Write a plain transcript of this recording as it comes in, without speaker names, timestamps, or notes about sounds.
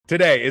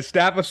Today, is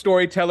Staff of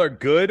Storyteller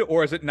good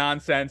or is it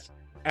nonsense?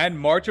 And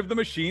March of the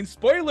Machine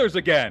spoilers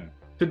again.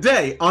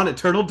 Today on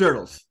Eternal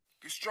Durdles.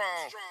 Be strong.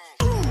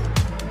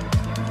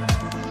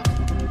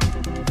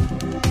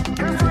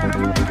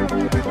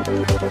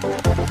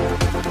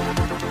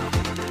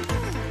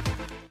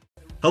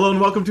 Hello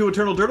and welcome to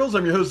Eternal Durdles.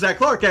 I'm your host, Zach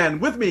Clark,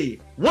 and with me,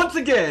 once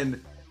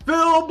again,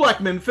 Phil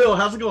Blackman. Phil,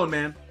 how's it going,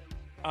 man?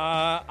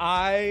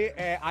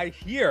 I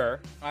hear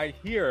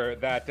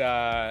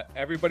that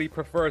everybody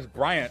prefers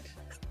Bryant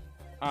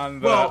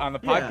on the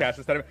podcast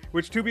instead of,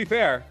 which to be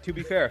fair,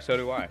 so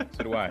do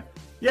I.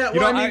 Yeah,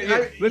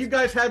 well, you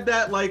guys had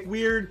that like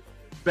weird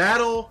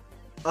battle,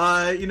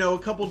 a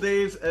couple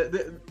days.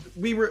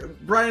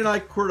 Brian and I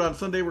recorded on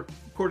Sunday. We're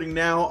recording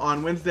now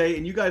on Wednesday,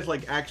 and you guys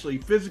like actually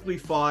physically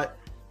fought,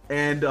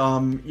 and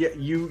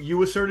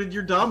you asserted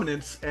your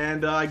dominance.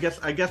 And I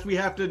guess we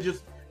have to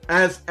just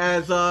as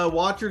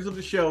watchers of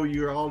the show,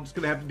 you're all just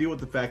gonna have to deal with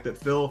the fact that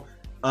Phil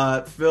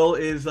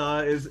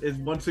is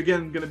once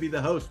again gonna be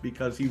the host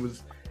because he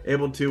was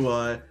able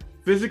to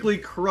physically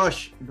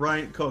crush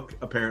Bryant Cook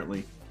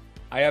apparently.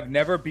 I have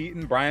never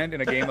beaten Bryant in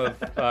a game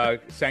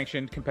of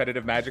sanctioned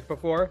competitive Magic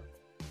before.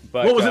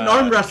 But what was an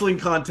arm wrestling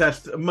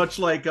contest, much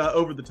like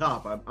Over the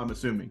Top, I'm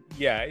assuming.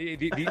 Yeah,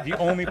 the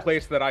only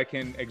place that I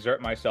can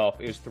exert myself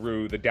is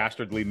through the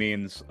dastardly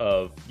means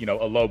of, a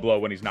low blow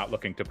when he's not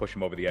looking to push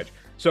him over the edge.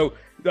 So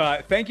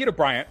thank you to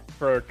Bryant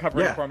for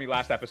covering it for me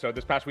last episode.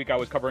 This past week I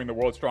was covering the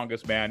World's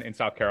Strongest Man in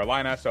South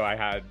Carolina, so I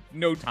had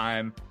no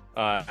time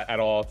at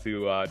all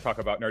to talk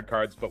about nerd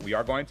cards, but we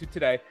are going to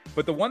today.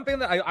 But the one thing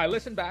that I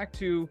listened back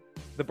to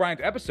the Bryant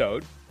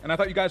episode, and I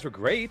thought you guys were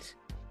great.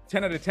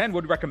 10 out of 10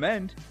 would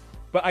recommend.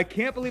 But I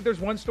can't believe there's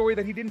one story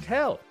that he didn't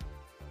tell.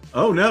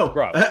 Oh, no.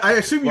 Bro. I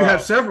assume you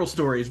have several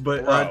stories,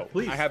 but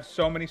please. I have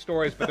so many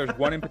stories, but there's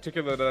one in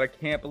particular that I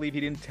can't believe he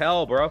didn't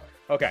tell, bro.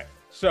 Okay,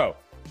 so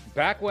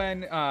back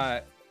when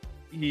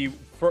he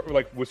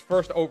was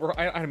first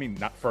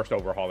not first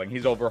overhauling.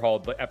 He's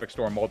overhauled the Epic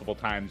Storm multiple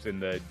times in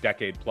the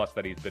decade plus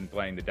that he's been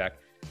playing the deck.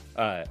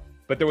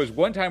 But there was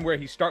one time where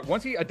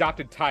once he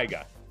adopted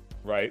Taiga,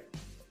 right?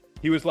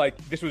 He was like,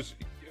 this was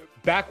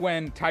back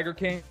when Tiger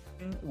King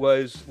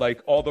was like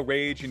all the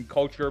rage and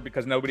culture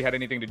because nobody had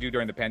anything to do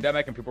during the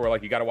pandemic and people were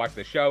like, you got to watch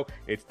this show,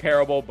 it's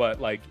terrible, but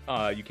like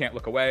you can't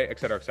look away,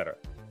 etc.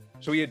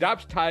 So he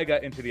adopts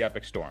Taiga into the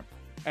Epic Storm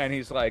and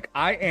he's like,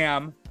 I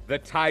am the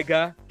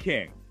Taiga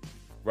King,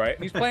 right?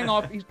 And he's playing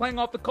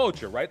off the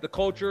culture, right? The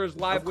culture is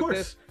live with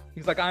this.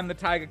 He's like, I'm the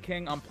Taiga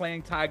King, I'm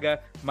playing Taiga,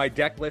 my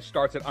deck list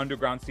starts at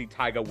Underground Sea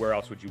Taiga, where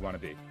else would you want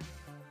to be?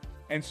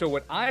 And so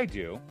what I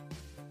do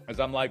is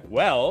I'm like,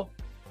 well,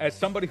 as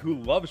somebody who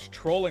loves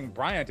trolling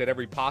Bryant at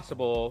every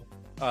possible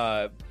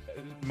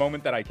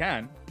moment that I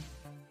can,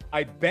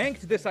 I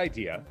banked this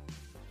idea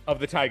of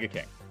the Taiga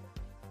King.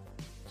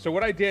 So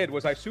what I did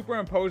was I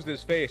superimposed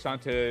his face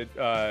onto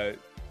the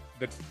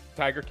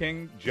Tiger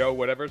King, Joe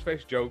whatever his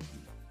face, Joe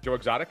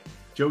Exotic.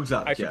 Joe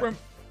Exotic,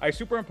 I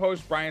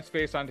superimposed Bryant's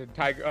face onto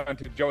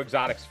Joe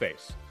Exotic's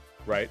face,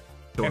 right?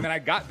 Sure. And then I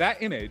got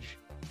that image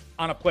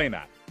on a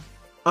playmat.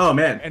 Oh,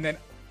 man. And then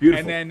beautiful.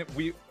 And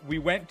then we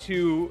went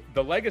to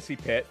the Legacy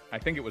Pit. I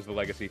think it was the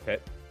Legacy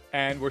Pit.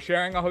 And we're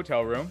sharing a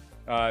hotel room.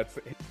 It's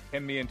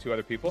him, me, and two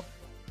other people.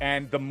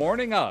 And the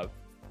morning of,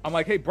 I'm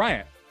like, hey,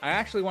 Bryant, I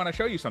actually want to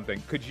show you something.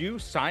 Could you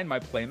sign my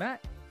playmat?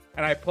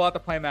 And I pull out the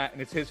playmat,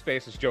 and it's his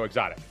face as Joe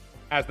Exotic,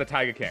 as the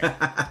Taiga King.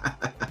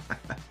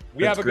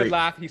 We have a good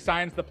laugh. He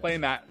signs the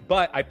playmat,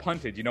 but I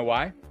punted. You know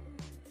why?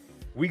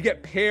 We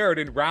get paired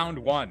in round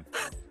one.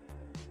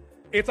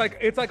 It's like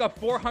a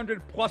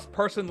 400+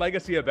 person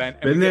legacy event,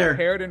 and we get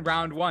paired in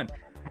round one.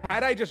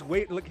 Had I just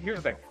look,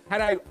 here's the thing.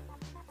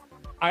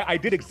 I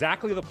did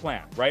exactly the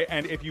plan, right?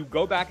 And if you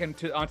go back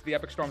onto the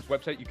Epic Storm's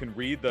website, you can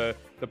read the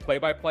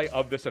play-by-play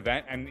of this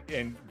event,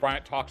 and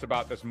Bryant talks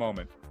about this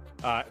moment.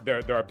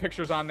 There are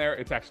pictures on there.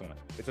 It's excellent.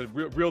 It's a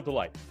real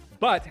delight.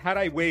 But had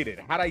I waited,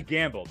 had I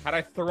gambled, had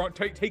I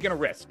taken a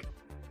risk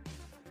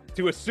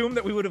to assume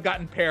that we would have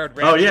gotten paired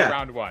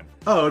round one.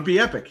 Oh, it'd be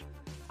epic.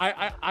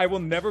 I will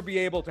never be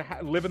able to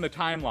live in the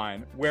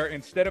timeline where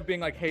instead of being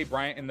like, hey,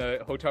 Bryant, in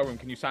the hotel room,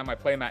 can you sign my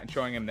playmat, and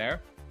showing him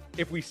there,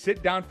 if we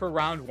sit down for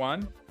round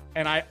one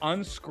and I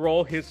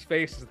unscroll his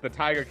face as the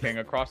Tiger King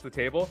across the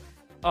table,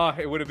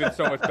 it would have been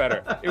so much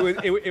better. It would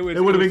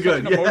have been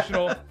good.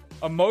 An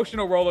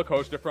emotional roller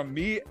coaster from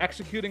me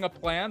executing a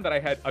plan that I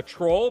had, a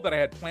troll that I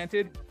had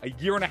planted a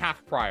year and a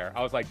half prior.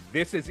 I was like,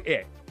 this is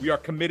it. We are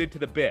committed to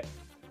the bit.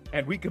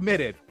 And we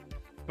committed.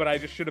 But I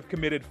just should have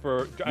committed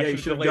you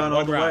should have gone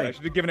all the way. I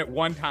should have given it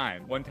one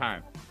time.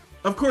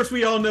 Of course,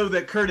 we all know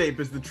that Kurt Ape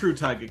is the true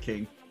Taiga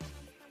King.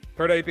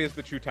 Kurt Ape is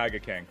the true Taiga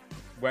King.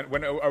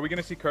 When are we going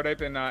to see Kurt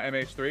Ape in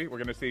MH3? We're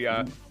going to see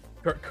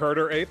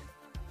Kurter Ape.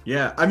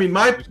 Yeah, I mean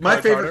my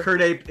favorite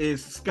Kurt Ape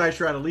is Sky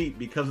Shroud Elite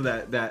because of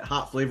that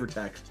hot flavor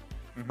text.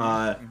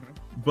 But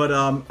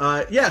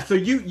so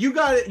you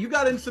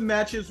got in some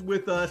matches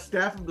with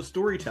Staff of the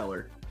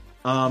Storyteller.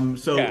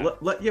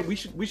 We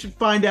should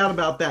find out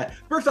about that.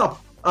 First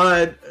off,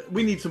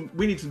 we need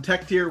some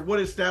text here.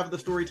 What is Staff of the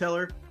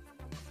Storyteller?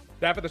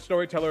 Staff of the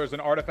Storyteller is an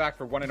artifact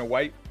for 1 and a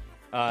white.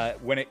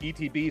 When it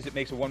ETBs, it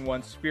makes a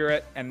 1/1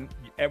 spirit, and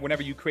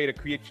whenever you create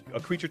a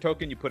creature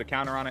token, you put a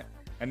counter on it,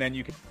 and then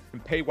you can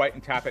pay white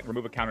and tap it and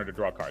remove a counter to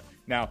draw a card.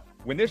 Now,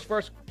 when this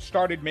first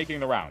started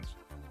making the rounds,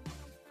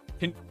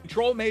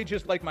 control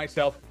mages like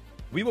myself,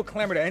 we will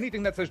clamor to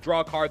anything that says draw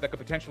a card that could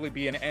potentially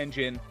be an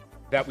engine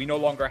that we no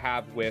longer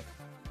have with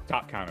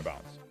top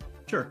counterbalance.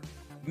 Sure.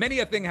 Many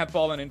a thing have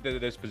fallen into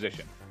this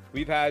position.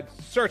 We've had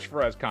Search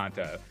for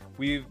Azcanta.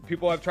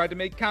 People have tried to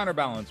make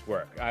counterbalance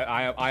work.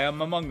 I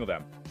am among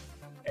them.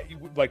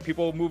 Like,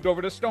 people moved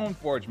over to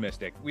Stoneforge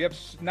Mystic.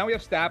 Now we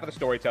have Staff of the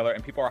Storyteller,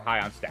 and people are high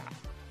on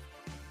Staff.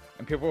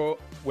 And people,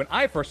 when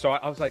I first saw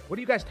it, I was like, what are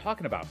you guys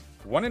talking about?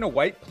 1 and a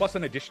white plus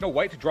an additional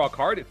white to draw a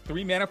card? It's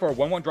 3 mana for a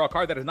 1/1 draw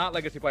card that is not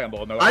legacy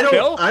playable. No,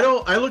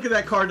 I look at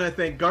that card and I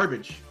think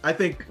garbage. I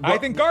think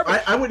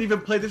garbage. I wouldn't even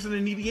play this in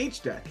an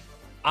EDH deck.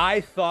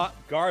 I thought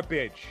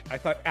garbage. I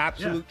thought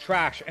absolute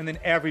trash. And then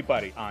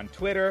everybody on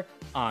Twitter,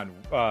 on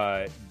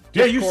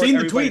Discord, you've seen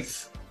the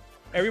tweets.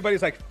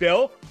 Everybody's like,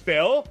 Phil,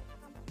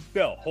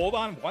 hold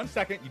on 1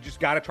 second. You just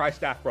got to try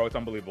Staff, bro. It's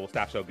unbelievable.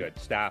 Staff's so good.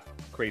 Staff,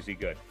 crazy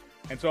good.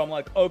 And so I'm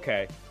like,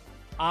 okay,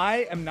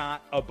 I am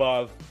not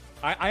above.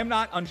 I am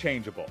not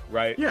unchangeable,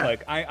 right? Yeah.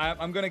 Like,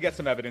 I'm going to get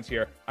some evidence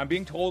here. I'm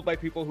being told by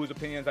people whose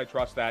opinions I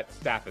trust that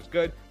Staff is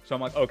good. So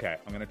I'm like, okay,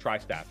 I'm going to try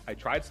Staff. I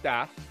tried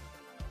Staff,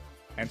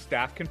 and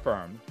Staff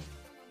confirmed.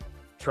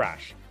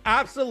 Trash.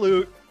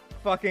 Absolute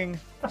fucking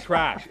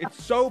trash.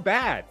 It's so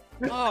bad.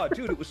 Oh,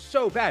 dude, it was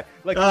so bad.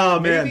 Like,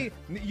 maybe,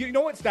 man. You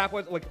know what Staff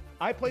was? Like,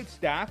 I played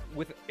Staff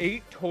with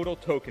 8 total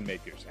token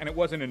makers, and it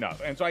wasn't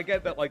enough. And so I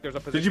get that, like, there's a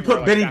position. Did you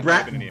put Benny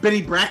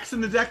Brax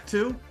in the deck,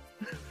 too?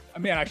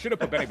 Man, I should have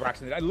put Benny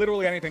Braxton in it.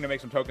 Literally anything to make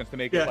some tokens to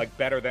make it like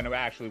better than it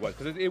actually was,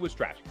 because it was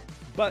trash.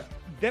 But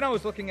then I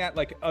was looking at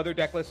like other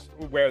deck lists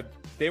where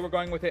they were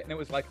going with it, and it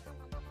was like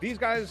these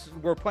guys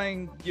were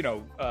playing,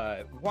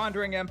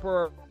 Wandering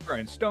Emperor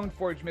and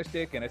Stoneforge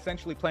Mystic, and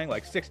essentially playing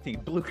like 16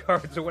 blue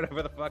cards or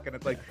whatever the fuck. And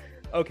it's like,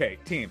 okay,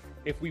 team,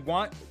 if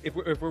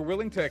we're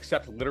willing to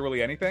accept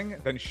literally anything,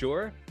 then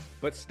sure.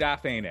 But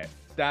Staff ain't it.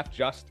 Staff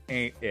just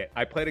ain't it.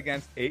 I played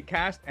against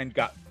 8cast and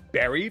got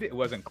buried. It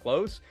wasn't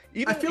close.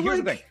 Here's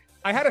the thing.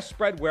 I had a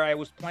spread where I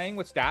was playing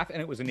with Staff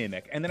and it was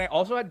anemic, and then I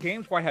also had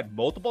games where I had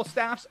multiple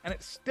Staffs and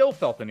it still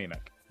felt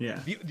anemic. Yeah.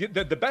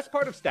 The best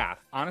part of Staff,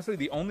 honestly,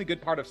 the only good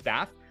part of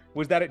Staff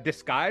was that it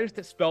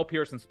disguised Spell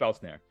Pierce and Spell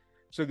Snare.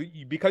 So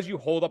because you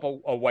hold up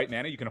a white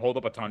mana, you can hold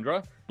up a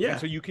Tundra. Yeah. And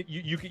so you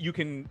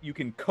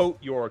can coat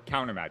your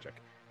counter magic.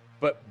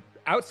 But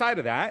outside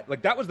of that,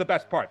 like, that was the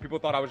best part. People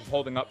thought I was just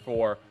holding up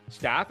for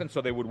Staff, and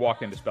so they would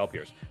walk into Spell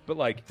Pierce. But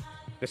like,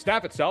 the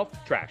Staff itself,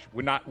 trash.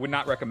 Would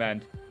not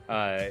recommend.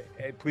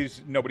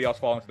 Please, nobody else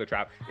fall into the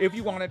trap. If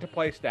you wanted to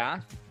play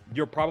Staff,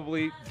 you're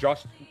probably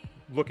just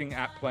looking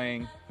at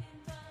playing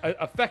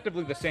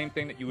effectively the same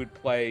thing that you would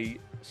play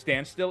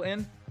Standstill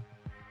in.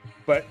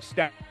 But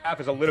Staff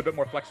is a little bit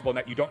more flexible in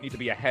that you don't need to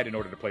be ahead in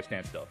order to play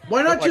Standstill.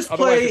 Why not just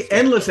play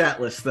Endless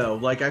Atlas, though?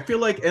 Like, I feel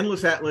like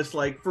Endless Atlas,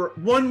 like, for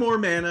 1 more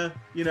mana,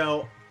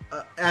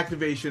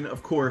 activation,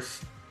 of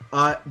course.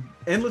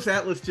 Endless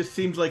Atlas just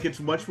seems like it's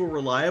much more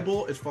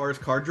reliable as far as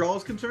card draw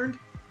is concerned.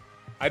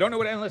 I don't know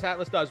what Endless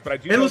Atlas does, but I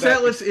do Endless know that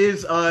Atlas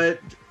is,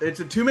 it's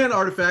a 2-mana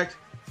artifact,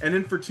 and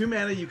then for 2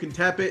 mana you can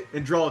tap it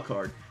and draw a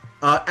card.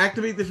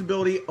 Activate this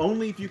ability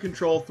only if you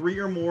control 3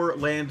 or more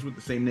lands with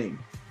the same name.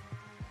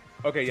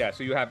 Okay, yeah,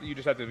 so you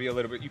just have to be a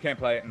little bit. You can't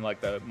play it in like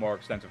the more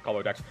extensive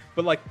color decks,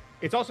 but like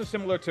it's also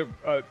similar to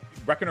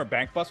Reckoner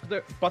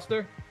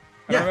Bankbuster.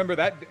 I remember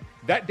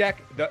that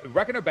deck, the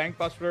Reckoner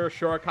Bankbuster,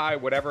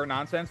 Shurikai, whatever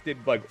nonsense, did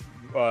like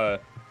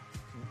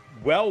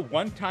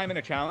one time in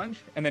a challenge,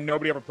 and then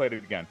nobody ever played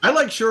it again. I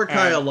like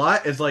Shurikai a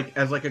lot as like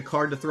a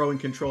card to throw in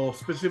control,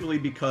 specifically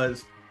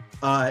because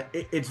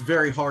it's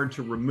very hard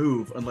to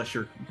remove unless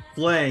you're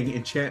playing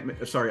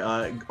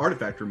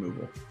artifact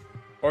removal,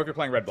 or if you're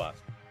playing Red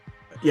Blast.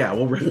 Yeah,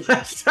 well, Red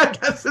Blast, I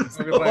guess is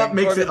what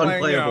makes it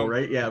unplayable,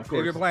 right? Yeah, of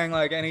course. If you're playing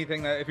like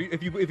anything that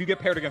if you get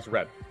paired against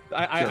Red,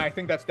 I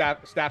think that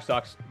Staff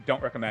sucks.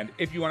 Don't recommend.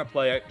 If you want to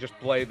play it, just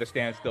play the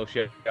Standstill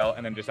shell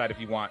and then decide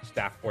if you want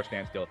Staff or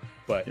Standstill.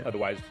 But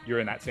otherwise, you're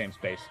in that same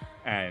space,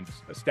 and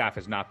Staff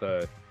is not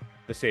the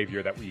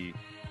savior that we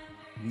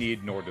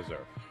need nor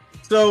deserve.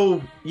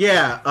 So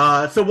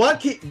so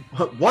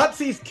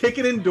WotC's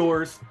kicking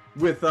indoors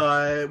with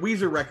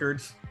Weezer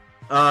Records,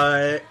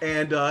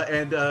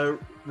 and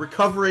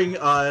recovering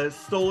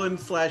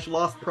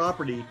stolen/lost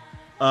property,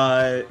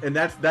 and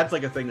that's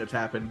like a thing that's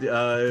happened.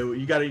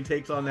 You got any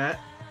takes on that?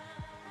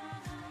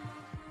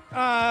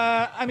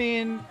 I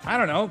mean, I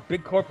don't know.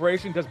 Big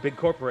corporation does big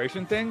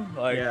corporation thing.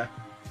 Like,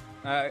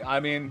 I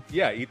mean,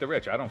 eat the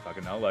rich. I don't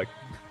fucking know. Like,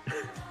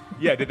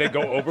 did they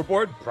go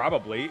overboard?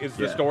 Probably. Is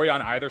the story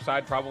on either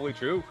side probably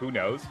true? Who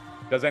knows?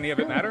 Does any of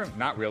it matter?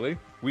 Not really.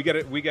 We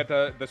get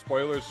the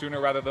spoilers sooner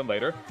rather than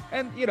later.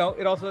 And, it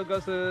also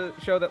goes to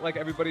show that, like,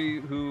 everybody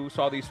who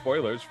saw these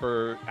spoilers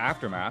for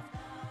Aftermath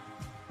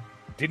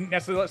didn't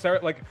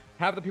necessarily, like,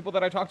 half the people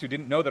that I talked to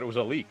didn't know that it was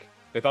a leak.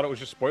 They thought it was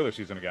just spoiler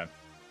season again.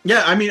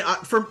 Yeah, I mean,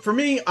 for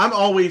me, I'm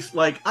always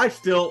like, I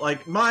still like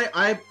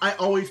I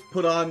always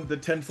put on the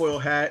tinfoil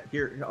hat.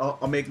 Here,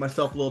 I'll make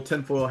myself a little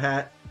tinfoil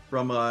hat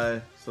from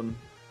some.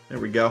 There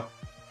we go.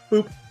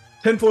 Boop,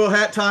 tinfoil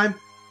hat time.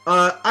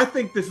 I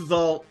think this is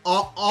all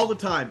the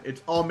time.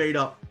 It's all made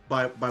up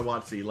by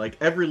WotC. Like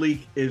every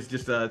leak is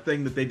just a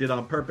thing that they did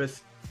on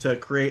purpose to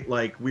create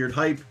like weird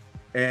hype,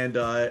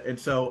 and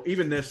so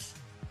even this,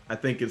 I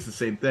think, is the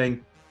same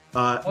thing.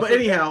 But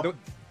anyhow.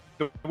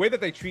 The way that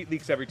they treat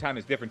leaks every time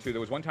is different too.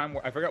 There was one time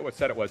where I forgot what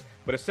set it was,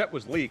 but a set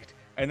was leaked,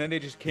 and then they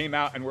just came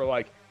out and were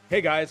like, "Hey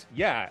guys,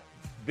 yeah,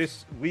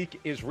 this leak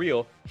is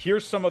real.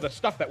 Here's some of the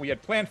stuff that we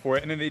had planned for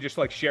it," and then they just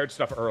like shared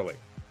stuff early.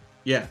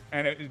 Yeah,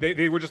 and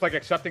they were just like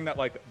accepting that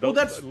like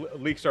the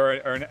leaks are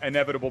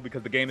inevitable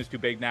because the game is too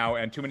big now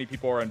and too many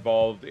people are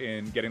involved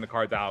in getting the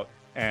cards out.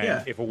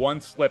 And if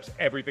one slips,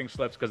 everything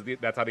slips because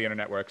that's how the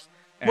internet works.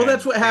 Well,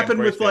 that's what happened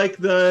with like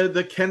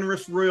the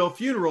Kenris Royal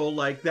Funeral.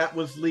 Like that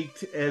was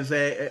leaked as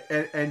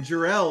and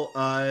Jarell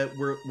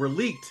were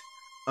leaked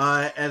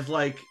as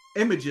like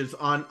images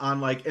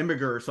on like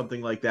Imgur or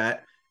something like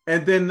that.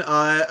 And then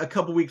a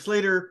couple weeks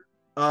later,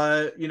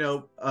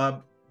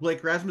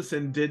 Blake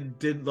Rasmussen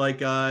did like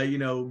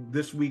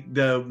this week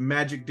the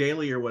Magic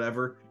Daily or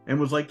whatever, and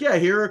was like, yeah,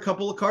 here are a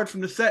couple of cards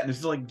from the set, and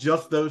it's like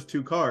just those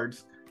two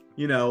cards.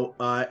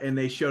 And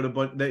they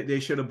showed they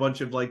showed a bunch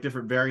of like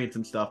different variants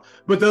and stuff,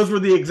 but those were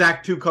the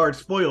exact two cards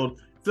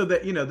spoiled, so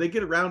that they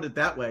get around it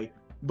that way.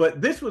 But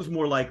this was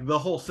more like the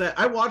whole set.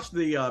 I watched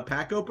the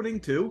pack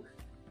opening too,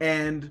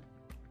 and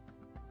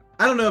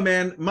I don't know,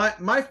 man.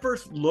 My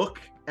first look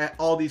at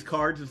all these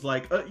cards is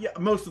like, yeah,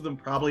 most of them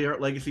probably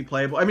aren't legacy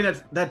playable. I mean,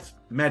 that's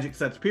Magic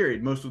sets,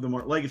 period. Most of them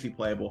aren't legacy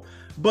playable,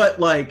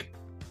 but like.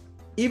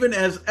 Even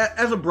as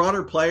a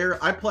broader player,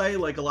 I play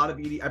like a lot of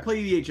I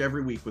play EDH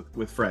every week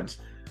with friends.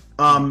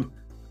 A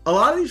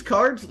lot of these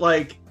cards,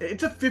 like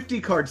it's a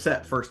 50 card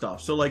set first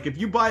off. So like if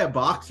you buy a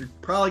box, you're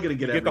probably gonna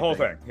get the whole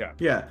thing. Yeah.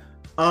 Yeah.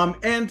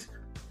 And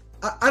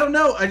I don't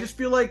know. I just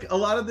feel like a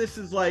lot of this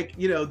is like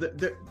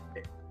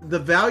the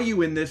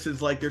value in this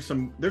is like there's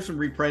some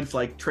reprints.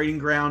 Like Trading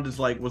Ground was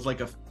like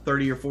a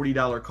 $30 or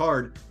 $40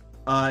 card,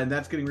 and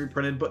that's getting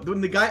reprinted. But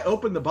when the guy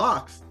opened the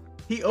box,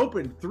 he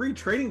opened 3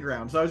 Trading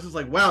Grounds. I was just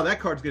like, wow, that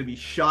card's going to be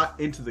shot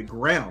into the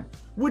ground,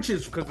 which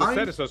is because the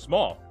set is so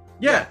small.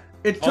 Yeah,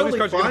 it's all totally these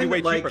cards fine. Are going to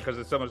be way cheaper because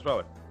it's so much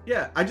smaller.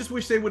 Yeah, I just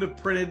wish they would have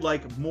printed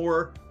like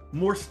more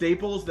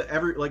staples that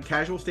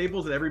casual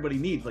staples that everybody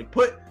needs. Like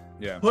put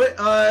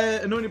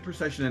Anointed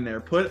Procession in there.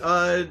 Put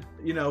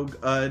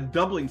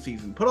Doubling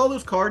Season. Put all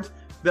those cards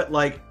that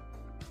like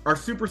are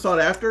super sought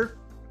after.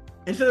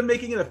 Instead of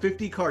making it a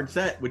 50 card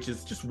set, which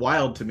is just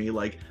wild to me.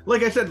 Like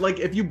I said, like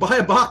if you buy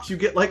a box, you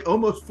get like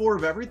almost 4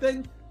 of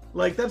everything.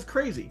 Like that's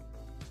crazy.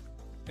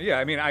 Yeah,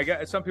 I mean, I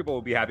guess some people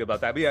will be happy about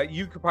that. But yeah,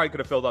 you could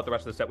have filled out the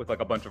rest of the set with like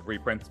a bunch of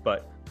reprints.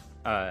 But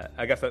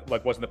I guess that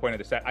like wasn't the point of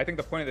the set. I think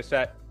the point of the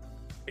set.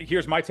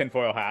 Here's my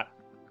tinfoil hat.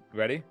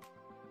 Ready?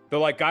 They're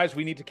like, guys,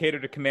 we need to cater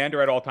to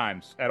Commander at all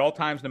times. At all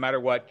times, no matter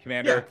what,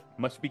 Commander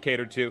must be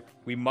catered to.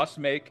 We must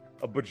make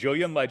a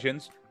bajillion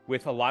legends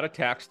with a lot of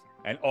text.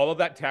 And all of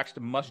that text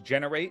must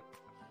generate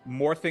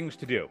more things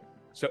to do.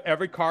 So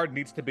every card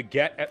needs to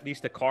beget at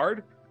least a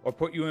card or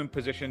put you in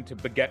position to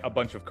beget a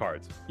bunch of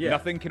cards. Yeah.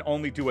 Nothing can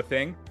only do a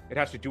thing. It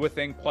has to do a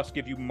thing plus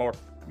give you more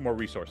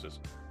resources.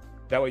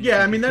 That way you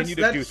can continue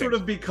to do things. Sort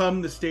of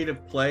become the state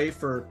of play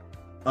for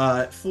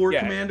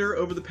Commander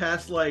over the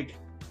past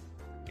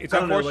it's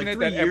unfortunate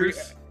that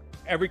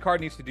every card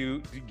needs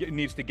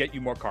to get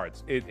you more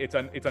cards. It's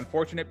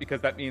unfortunate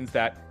because that means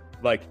that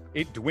like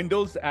it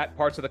dwindles at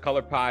parts of the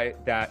color pie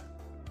that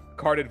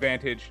card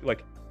advantage,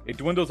 like it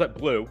dwindles at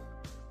blue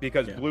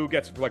because blue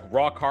gets like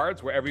raw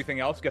cards where everything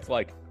else gets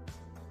like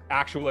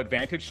actual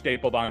advantage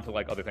stapled onto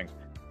like other things.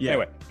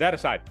 Anyway, that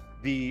aside,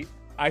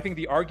 I think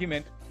the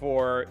argument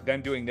for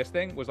them doing this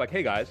thing was like,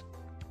 hey guys,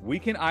 we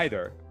can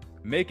either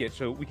make it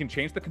so we can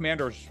change the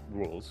commander's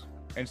rules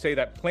and say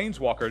that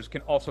planeswalkers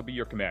can also be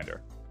your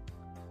commander,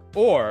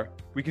 or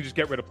we can just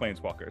get rid of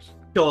planeswalkers.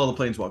 Kill all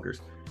the planeswalkers.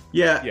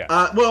 Yeah.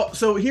 Well,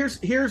 so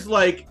here's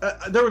like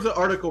there was an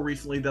article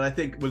recently that I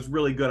think was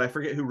really good. I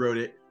forget who wrote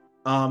it.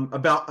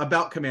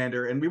 About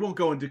Commander, and we won't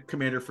go into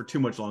Commander for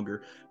too much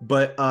longer.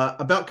 But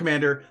about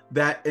Commander,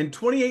 that in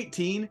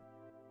 2018,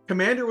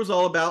 Commander was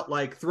all about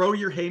like throw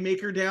your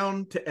haymaker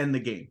down to end the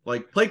game,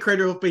 like play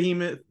Craterhoof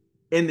Behemoth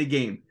in the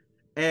game.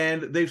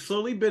 And they've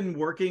slowly been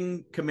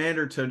working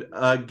Commander to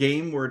a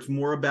game where it's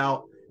more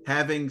about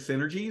having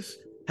synergies.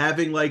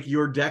 Having like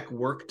your deck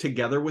work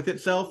together with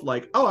itself,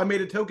 like, oh, I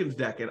made a tokens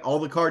deck and all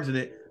the cards in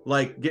it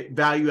like get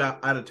value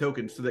out of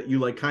tokens, so that you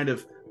like kind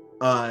of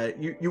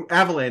you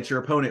avalanche your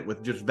opponent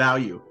with just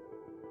value.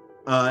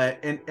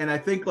 And I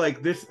think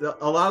like this,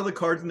 a lot of the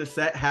cards in the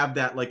set have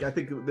that, like I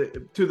think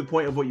to the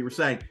point of what you were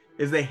saying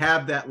is they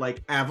have that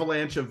like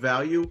avalanche of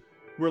value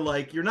where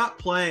like you're not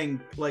playing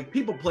like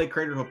people play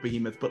Craterhoof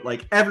Behemoth, but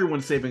like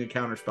everyone's saving a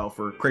counterspell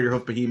for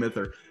Craterhoof Behemoth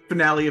or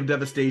Finale of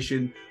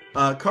Devastation.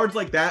 Cards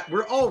like that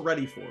we're all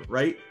ready for,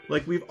 right?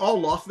 Like we've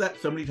all lost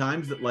that so many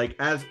times that like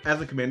as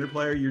a commander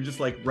player, you're just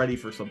like ready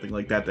for something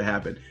like that to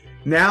happen.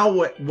 Now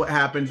what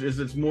happens is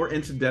it's more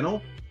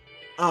incidental.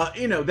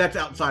 That's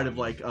outside of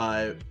like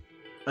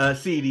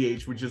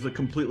CEDH, which is a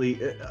completely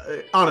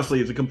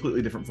honestly, it's a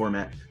completely different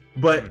format.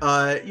 But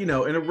in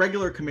a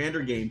regular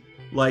commander game,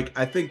 like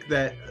I think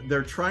that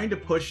they're trying to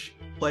push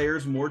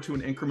players more to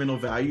an incremental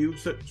value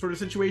sort of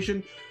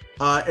situation,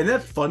 and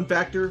that's fun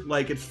factor.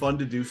 Like it's fun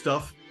to do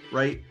stuff,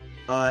 right?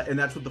 And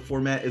that's what the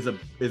format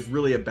is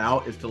really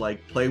about, is to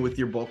like play with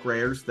your bulk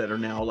rares that are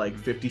now like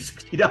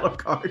 $50-$60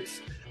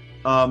 cards.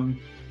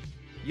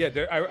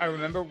 I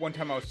remember one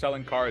time I was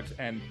selling cards,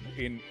 and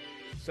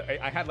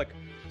I had like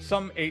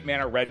some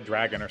 8-mana red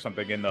dragon or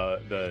something in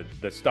the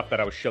stuff that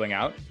I was shilling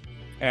out,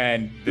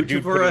 and the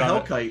dude put it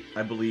on Hellkite,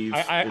 I believe.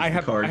 I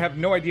have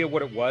no idea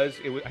what it was.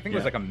 I think it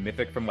was like a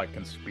mythic from like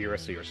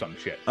Conspiracy or some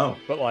shit. Oh,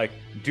 but like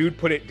dude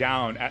put it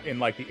down in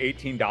like the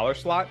 $18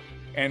 slot,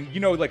 and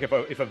like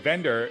if a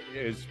vendor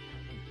is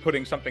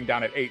putting something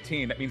down at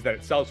 18, that means that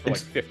it sells for like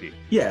 50.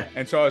 Yeah.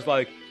 And so I was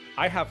like,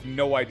 I have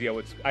no idea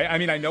I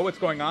mean I know what's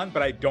going on,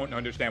 but I don't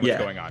understand what's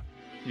going on.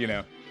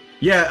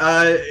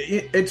 Yeah,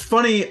 it's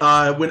funny.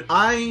 When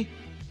I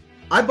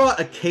bought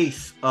a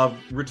case of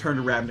Return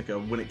to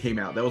Ravnica when it came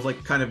out. That was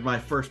like kind of my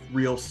first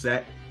real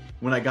set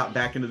when I got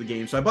back into the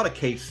game. So I bought a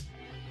case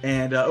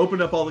and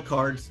opened up all the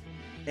cards.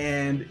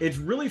 And it's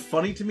really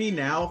funny to me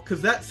now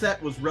because that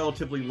set was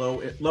relatively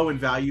low in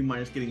value,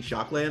 minus getting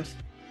Shocklands.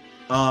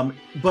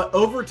 But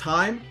over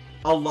time,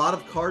 a lot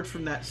of cards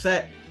from that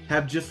set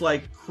have just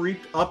like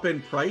creeped up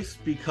in price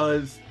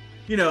because,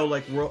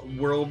 like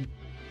World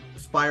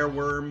Spire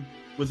Worm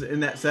was in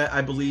that set,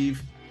 I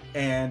believe,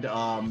 and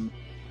Utavura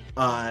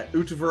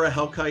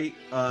Hellkite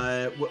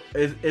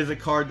is a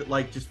card that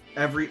like just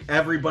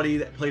everybody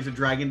that plays a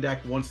dragon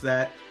deck wants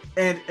that,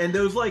 and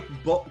those like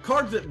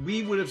cards that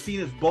we would have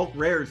seen as bulk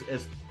rares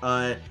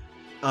as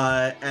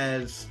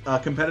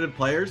competitive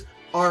players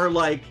are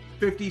like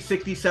 $50,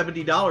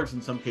 $60, $70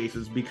 in some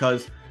cases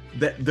because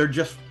they're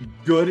just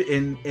good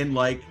in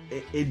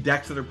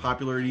decks that are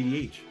popular in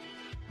EDH.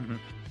 Mm-hmm.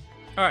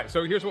 All right,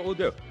 so here's what we'll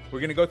do. We're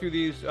going to go through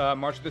these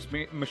March of this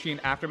Machine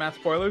Aftermath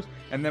spoilers,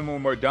 and then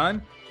when we're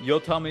done, you'll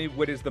tell me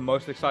what is the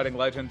most exciting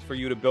Legends for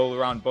you to build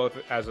around, both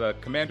as a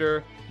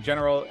Commander,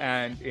 General,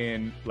 and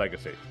in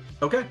Legacy.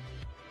 Okay.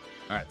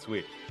 All right,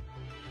 sweet.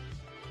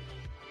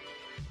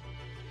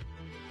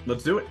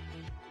 Let's do it.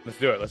 Let's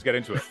do it. Let's get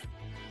into it.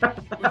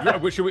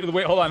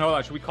 Wait, hold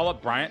on. Should we call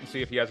up Bryant and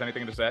see if he has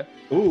anything to say?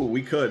 Ooh,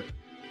 we could.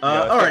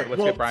 All right,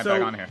 let's get Bryant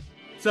back on here.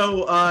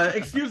 So,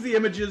 excuse the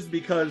images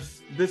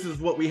because this is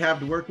what we have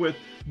to work with.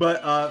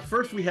 But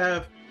first we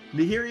have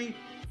Nahiri,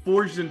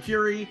 Forged in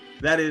Fury.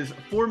 That is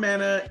 4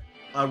 mana,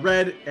 a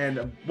red and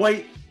a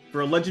white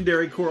for a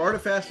legendary core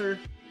artificer.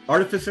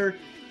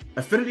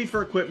 Affinity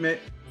for equipment,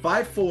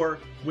 5/4.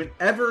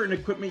 Whenever an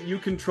equipment you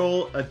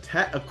control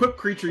equipped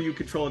creature you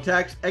control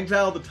attacks,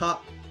 exile the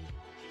top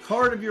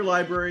card of your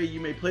library. You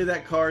may play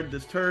that card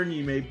this turn.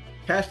 You may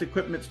cast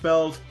equipment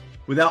spells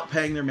without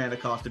paying their mana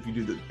cost if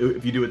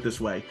you do it this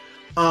way.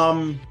 I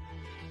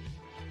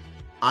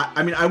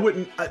mean, I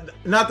wouldn't.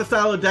 Not the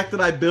style of deck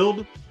that I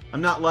build.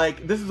 I'm not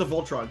like, this is a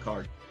Voltron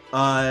card.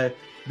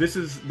 This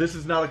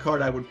is not a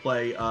card I would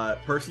play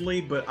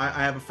personally, but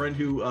I have a friend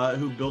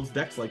who builds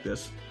decks like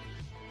this.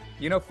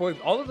 For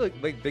all of the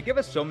they give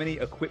us so many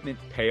equipment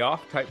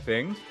payoff type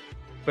things,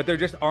 but there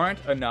just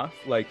aren't enough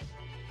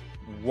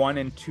 1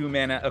 and 2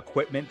 mana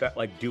equipment that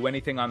do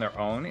anything on their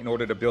own in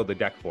order to build a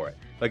deck for it.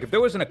 Like if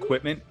there was an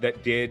equipment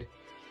that did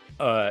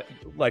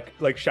like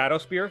Shadow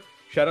Spear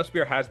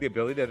has the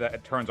ability that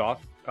it turns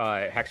off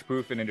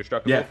hexproof and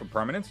indestructible from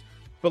permanence.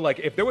 But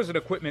if there was an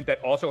equipment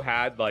that also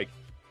had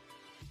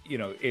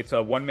it's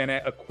a 1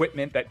 mana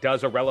equipment that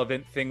does a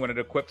relevant thing when it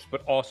equips,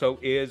 but also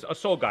is a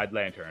Soul Guide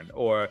Lantern,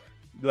 or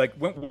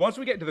once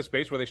we get into the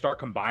space where they start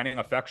combining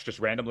effects just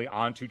randomly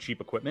onto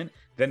cheap equipment,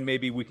 then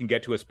maybe we can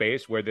get to a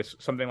space where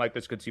something like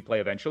this could see play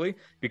eventually,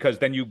 because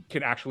then you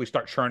can actually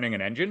start churning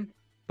an engine.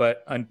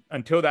 But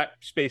until that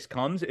space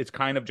comes, it's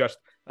kind of just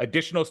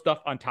additional stuff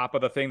on top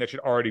of the thing that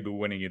should already be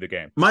winning you the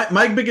game.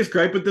 My biggest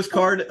gripe with this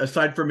card,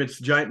 aside from its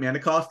giant mana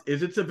cost,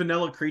 is it's a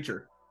vanilla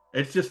creature.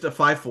 It's just a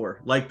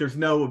 5/4. There's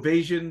no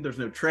evasion, there's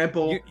no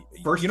trample.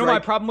 My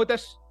problem with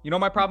this?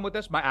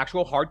 My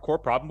actual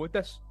hardcore problem with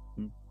this?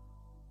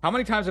 How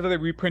many times have they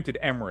reprinted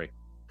Emery?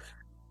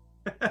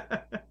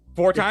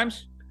 4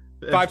 times?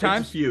 5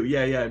 times? It's a few.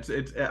 Yeah. I would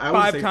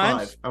say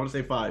 5. I want to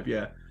say 5.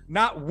 Yeah.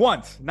 Not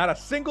once, not a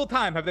single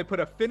time have they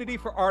put affinity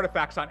for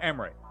artifacts on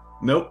Emery.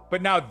 Nope.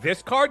 But now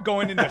this card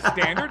going into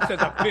standard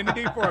says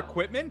affinity for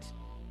equipment.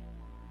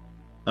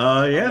 Yeah.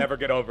 I'll never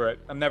get over it.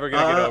 I'm never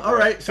gonna get over it. All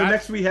right. So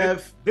next we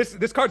have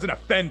this card's an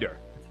offender.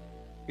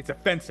 It's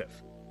offensive.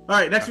 All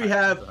right. Next we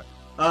have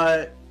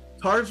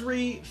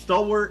Tarzri,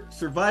 Stalwart,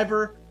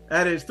 Survivor.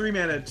 That is 3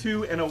 mana,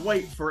 2 and a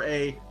white for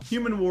a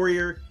human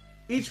warrior.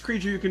 Each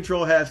creature you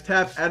control has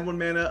tap, add 1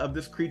 mana of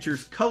this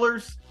creature's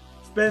colors.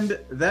 Spend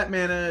that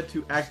mana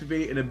to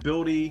activate an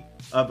ability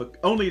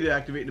only to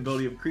activate an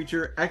ability of a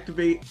creature.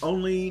 Activate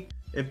only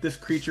if this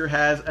creature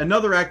has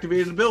another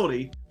activated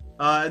ability.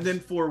 And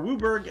then for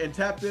Wooburg and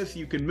tap this,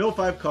 you can mill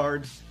 5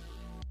 cards.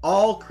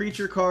 All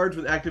creature cards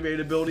with activated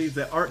abilities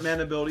that aren't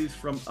mana abilities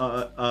from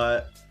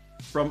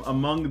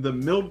among the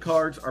milled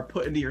cards are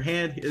put into your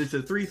hand. It's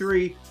a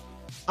 3/3.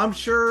 I'm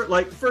sure,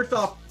 like, first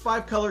off,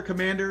 5-color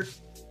commander.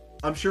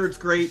 I'm sure it's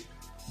great,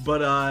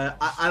 but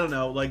I don't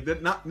know, like,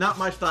 that not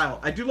my style.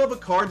 I do love a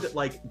card that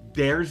like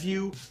dares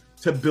you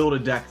to build a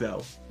deck,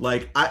 though.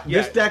 Like,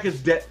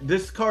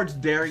 this card's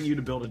daring you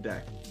to build a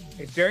deck.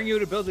 It's daring you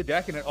to build a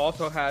deck, and it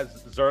also has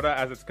Zerta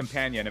as its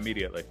companion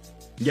immediately.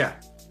 Yeah.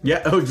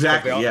 Yeah. Oh,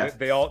 exactly.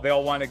 They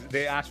all want.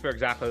 They ask for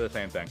exactly the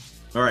same thing.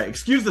 All right.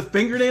 Excuse the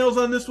fingernails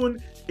on this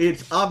one.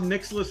 It's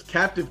Ob-Nixilis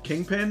Captive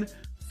Kingpin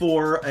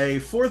for a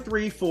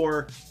 4/3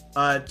 for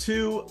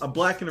 2, a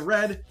black and a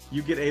red.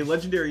 You get a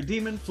legendary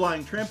demon,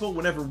 flying trample.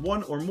 Whenever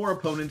 1 or more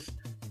opponents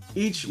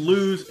each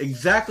lose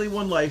exactly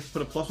 1 life,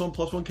 put a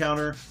 +1/+1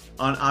 counter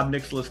on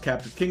Ob-Nixilis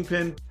Captive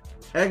Kingpin.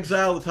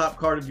 Exile the top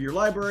card of your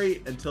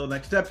library. Until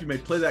next step, you may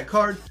play that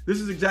card.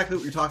 This is exactly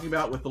what you're talking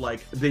about with the,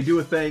 like, they do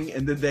a thing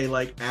and then they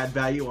like add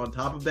value on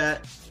top of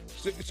that.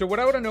 So what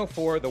I want to know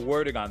for the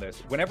wording on this,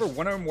 whenever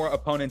 1 or more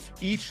opponents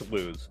each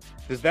lose,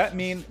 does that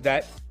mean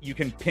that you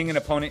can ping an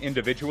opponent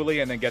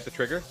individually and then get the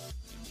trigger?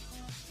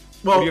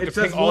 Well, it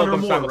says 1 or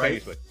more,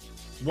 right?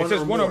 It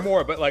says 1 or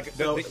more, but like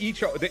the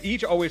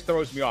each always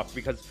throws me off,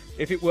 because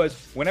if it was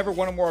whenever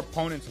 1 or more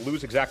opponents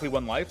lose exactly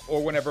 1 life,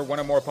 or whenever 1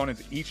 or more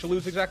opponents each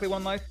lose exactly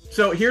 1 life.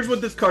 So here's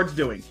what this card's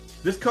doing.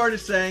 This card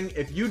is saying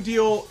if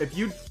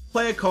you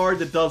play a card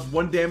that does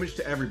 1 damage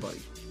to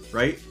everybody,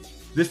 right?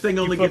 This thing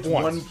only gets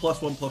 1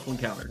 +1/+1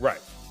 counter. Right.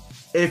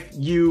 If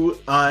you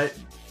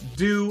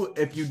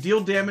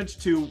deal damage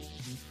to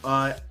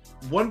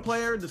 1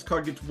 player, this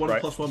card gets 1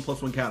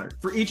 +1/+1 counter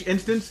for each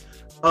instance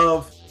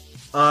of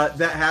that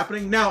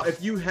happening. Now,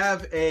 if you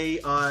have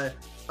a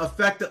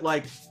effect that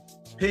like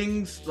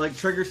pings, like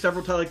triggers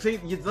several times,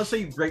 like let's say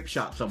you grape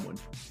shot someone,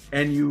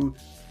 and you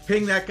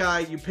ping that guy,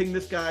 you ping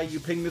this guy, you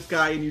ping this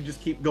guy, and you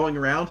just keep going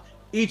around.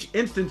 Each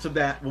instance of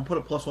that will put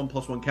a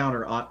 +1/+1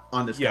 counter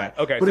on this guy.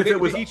 Okay. But if it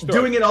was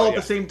doing it all at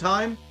the same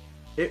time,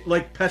 it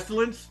like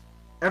Pestilence,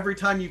 every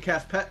time you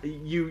cast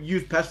you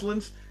use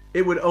Pestilence,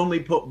 it would only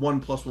put 1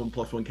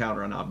 +1/+1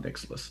 counter on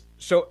Ob-Nixilis.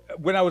 So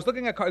when I was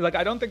looking at cards, like,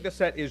 I don't think the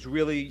set is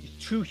really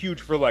too huge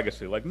for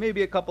Legacy. Like,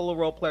 maybe a couple of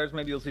role players,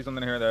 maybe you'll see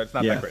something here and there. It's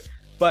not that great.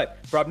 But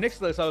for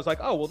Ob-Nixilis, I was like,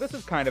 oh, well, this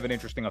is kind of an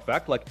interesting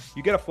effect. Like,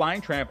 you get a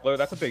flying trampler,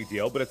 that's a big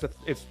deal, but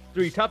it's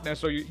 3 toughness,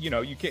 so you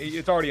can't,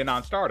 it's already a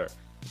non-starter.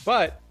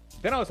 But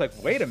then I was like,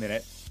 wait a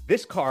minute,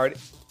 this card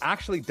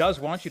actually does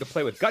want you to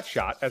play with Gut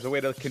Shot as a way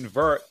to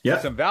convert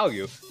some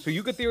value. So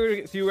you could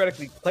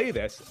theoretically play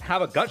this,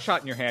 have a Gut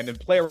Shot in your hand, and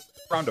play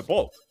around a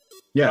Bolt.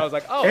 Yeah. And I was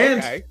like, oh,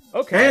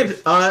 okay. And,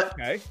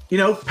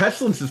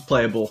 Pestilence is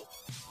playable.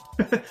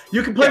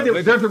 You can play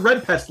there's a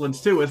red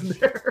Pestilence too, isn't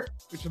there?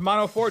 Which is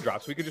mono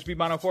 4-drops. We could just be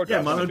mono 4-drops.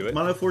 Yeah,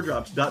 mono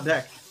 4-drops.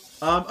 .deck.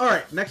 All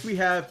right, next we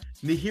have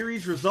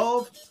Nahiri's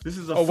Resolve. This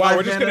is a 5 wow,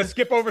 we're just gonna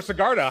skip over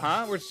Sigarda,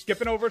 huh? We're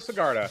skipping over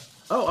Sigarda.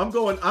 Oh,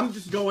 I'm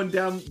just going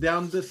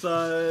down this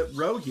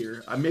row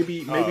here.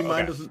 Maybe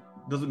mine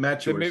doesn't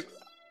match yours.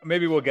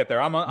 Maybe we'll get there.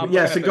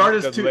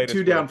 Sigarda's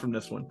two down from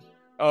this one.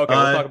 Okay,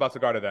 we'll talk about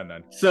Sigarda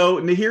then. So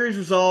Nahiri's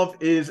Resolve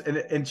is an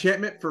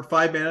enchantment for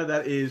 5 mana.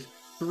 That is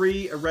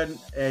 3, a red,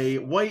 a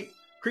white.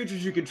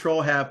 Creatures you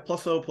control have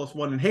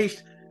 +0/+1 in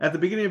haste. At the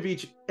beginning of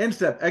each end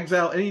step,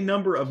 exile any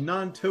number of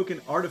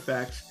non-token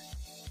artifacts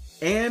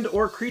and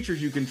or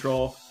creatures you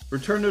control.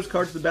 Return those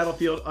cards to the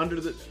battlefield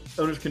under the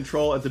owner's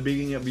control at the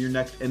beginning of your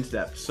next end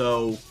step.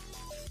 So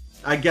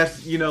I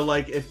guess,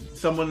 like if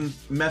someone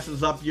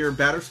messes up your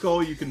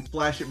Batterskull, you can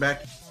flash it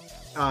back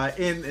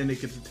in, and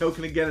it gets a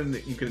token again,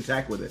 and you can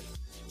attack with it.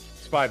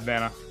 It's 5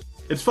 mana.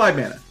 It's 5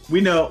 mana.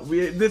 We know.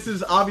 This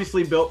is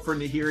obviously built for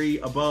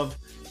Nahiri above.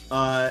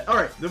 All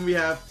right, then we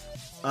have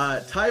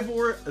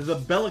Tybor the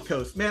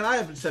Bellicose. Man, I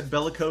haven't said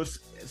Bellicose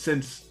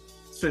since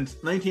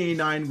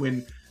 1989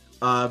 when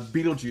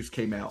Beetlejuice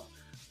came out.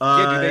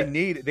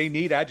 Dude, they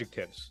need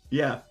adjectives.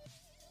 Yeah.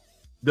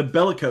 The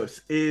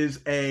Bellicose is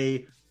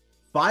a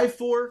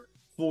 5/4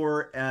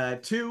 for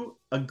 2,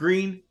 a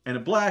green, and a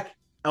black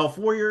elf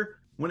warrior.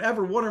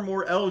 Whenever 1 or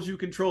more elves you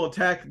control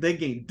attack, they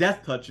gain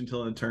Death Touch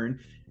until end turn.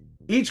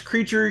 Each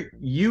creature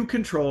you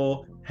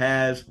control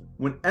has,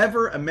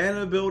 whenever a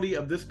mana ability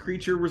of this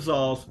creature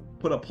resolves,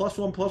 put a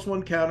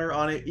 +1/+1 counter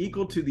on it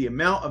equal to the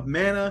amount of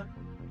mana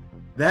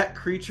that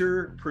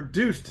creature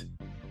produced.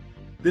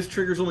 This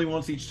triggers only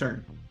once each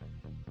turn.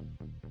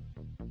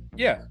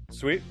 Yeah,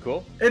 sweet,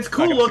 cool. It's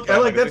cool. Look,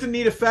 that's a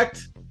neat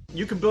effect.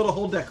 You can build a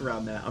whole deck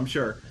around that, I'm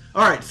sure.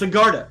 All right,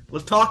 Sigarda.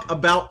 Let's talk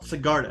about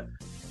Sigarda.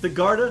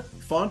 Sigarda,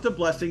 Font of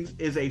Blessings,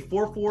 is a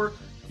 4/4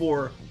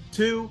 for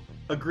 2,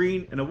 a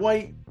green, and a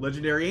white.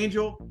 Legendary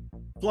Angel.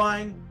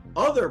 Flying.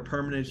 Other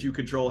permanents you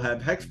control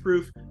have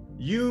hexproof.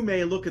 You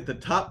may look at the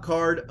top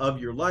card of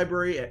your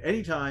library at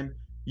any time.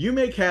 you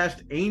may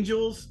cast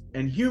angels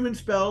and human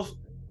spells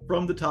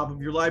from the top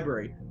of your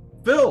library.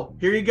 Phil,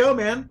 here you go,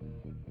 man.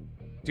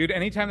 Dude,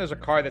 anytime there's a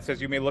card that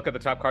says you may look at the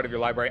top card of your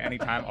library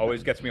anytime,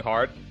 always gets me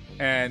hard.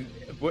 And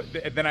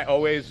then I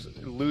always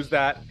lose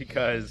that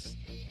because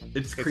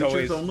it's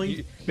creatures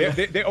only.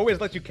 They always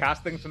let you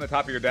cast things from the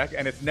top of your deck,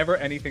 and it's never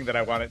anything that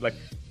I wanted. Like,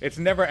 it's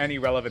never any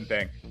relevant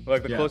thing.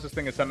 Like, the closest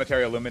thing is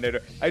Cemetery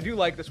Illuminator. I do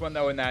like this one,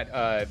 though, in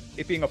that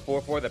it being a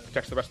 4/4 that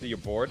protects the rest of your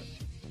board.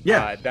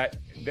 Yeah. That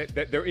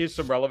there is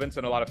some relevance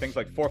in a lot of things.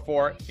 Like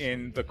 4/4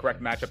 in the correct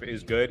matchup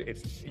is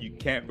good. You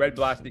can't red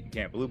blast it, you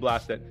can't blue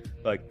blast it.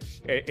 Like,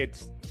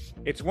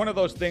 it's one of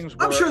those things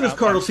where I'm sure this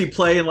card will see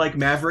play in like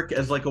Maverick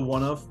as like a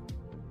one of.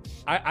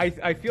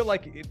 I feel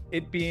like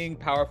it being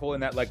powerful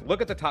in that, like,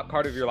 look at the top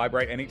card of your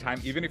library anytime,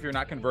 even if you're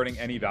not converting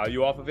any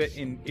value off of it,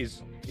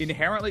 is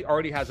inherently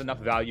already has enough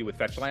value with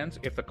fetch lands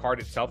if the card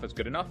itself is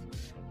good enough.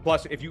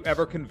 Plus, if you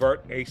ever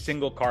convert a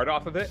single card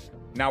off of it,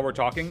 now we're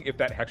talking if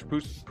that hex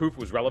proof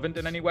was relevant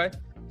in any way.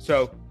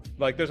 So,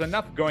 like, there's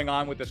enough going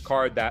on with this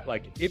card that,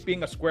 like, it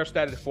being a square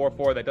statted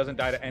 4/4 that doesn't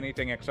die to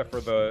anything except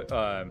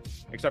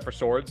for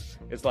swords,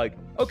 it's like,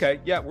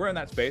 okay, yeah, we're in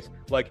that space.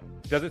 Like,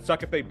 does it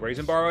suck if they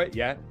brazen borrow it?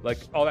 Yeah, like,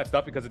 all that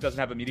stuff, because it doesn't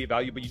have immediate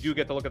value, but you do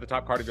get to look at the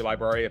top card of your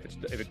library if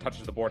it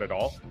touches the board at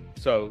all.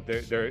 So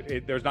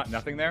there's not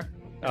nothing there.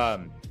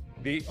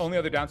 The only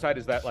other downside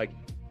is that, like,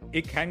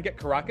 it can get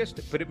Karakas,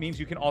 but it means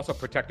you can also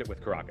protect it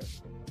with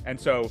Karakas. And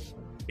so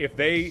if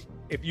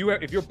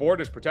your board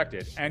is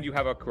protected and you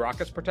have a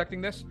Karakas protecting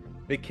this,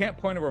 they can't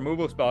point a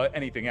removal spell at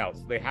anything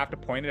else. They have to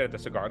point it at the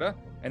Sigarda.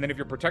 And then if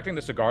you're protecting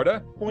the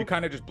Sigarda, you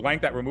kind of just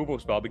blank that removal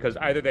spell, because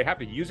either they have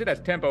to use it as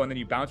tempo and then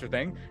you bounce your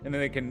thing, and then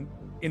they can,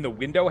 in the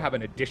window, have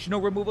an additional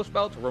removal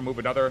spell to remove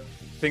another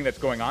thing that's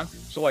going on.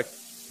 So, like,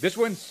 this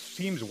one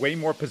seems way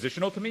more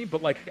positional to me,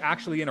 but, like,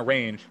 actually in a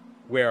range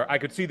where I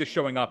could see this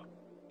showing up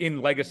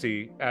in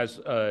Legacy as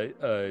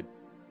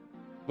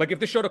like, if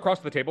this showed across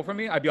the table for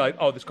me, I'd be like,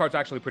 oh, this card's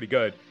actually pretty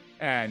good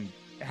and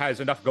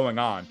has enough going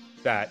on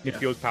that it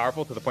feels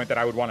powerful to the point that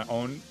I would want to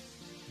own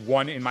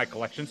one in my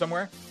collection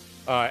somewhere.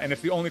 And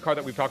it's the only card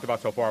that we've talked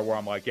about so far where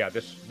I'm like, yeah,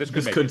 this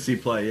could see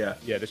play. Yeah,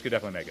 this could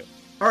definitely make it.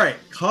 All right,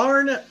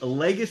 Karn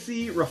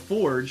Legacy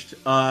Reforged,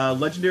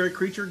 legendary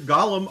creature,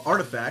 Golem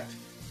artifact,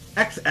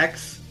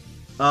 XX.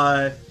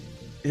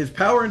 His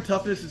power and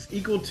toughness is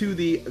equal to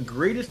the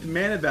greatest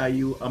mana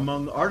value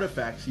among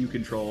artifacts you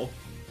control.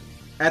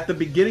 At the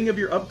beginning of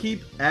your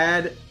upkeep,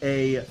 add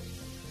a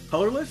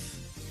colorless.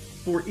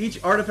 For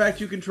each artifact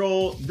you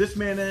control, this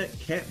mana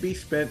can't be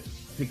spent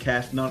to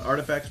cast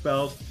non-artifact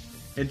spells.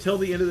 Until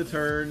the end of the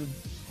turn,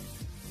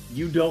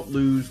 you don't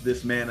lose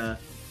this mana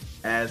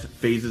as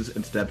phases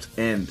and steps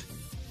end.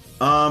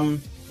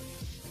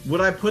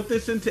 Would I put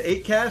this into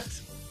 8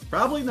 casts?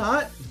 Probably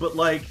not, but,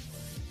 like,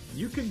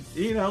 you can,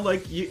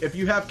 like, if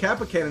you have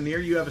Kappa Cannoneer,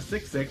 you have a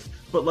 6/6,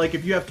 but, like,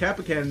 if you have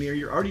Kappa Cannoneer,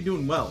 you're already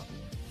doing well.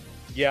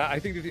 Yeah, I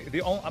think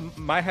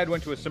my head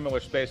went to a similar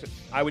space.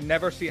 I would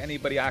never see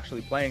anybody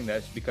actually playing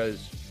this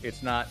because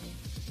it's not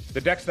the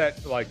decks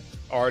that, like,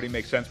 already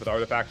make sense with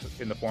artifacts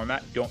in the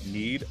format don't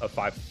need a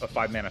five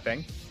mana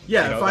thing.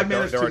 Yeah, 5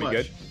 mana is too much.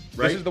 Good.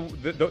 Right?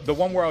 This is the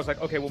one where I was like,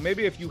 okay, well,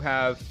 maybe if you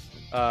have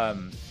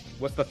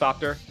what's the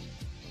Thopter,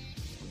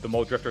 the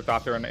Mold Drifter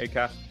Thopter in 8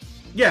 cast.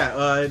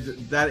 Yeah,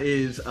 that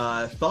is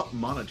Thought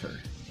Monitor.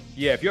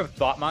 Yeah, if you have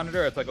Thought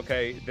Monitor, it's like,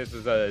 okay, this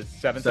is a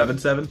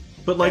 7/7.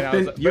 But, like,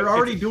 then you're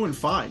already doing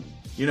fine,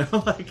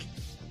 like.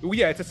 Well,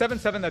 yeah, it's a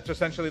 7/7 that's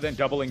essentially then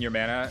doubling your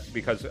mana,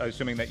 because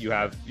assuming that you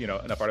have,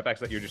 enough artifacts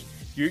that you're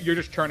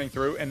just churning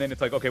through, and then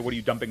it's like, okay, what are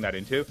you dumping that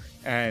into?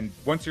 And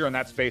once you're in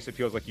that space, it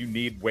feels like you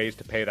need ways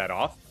to pay that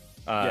off.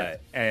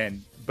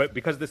 But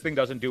because this thing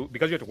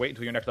because you have to wait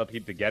until your next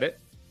upkeep to get it,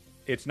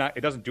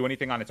 it doesn't do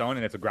anything on its own,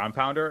 and it's a ground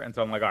pounder, and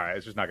so I'm like, all right,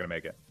 it's just not gonna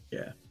make it.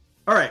 Yeah.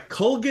 All right,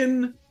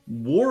 Kulgan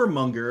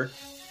Warmonger.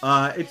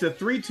 It's a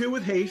 3/2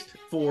 with haste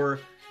for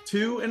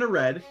 2 and a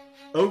red.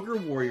 Ogre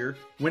Warrior.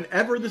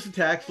 Whenever this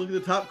attacks, look at the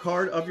top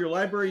card of your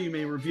library. You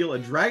may reveal a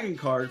dragon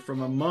card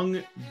from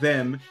among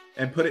them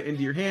and put it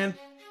into your hand.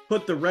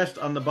 Put the rest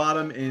on the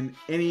bottom in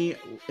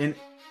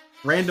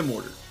random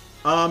order.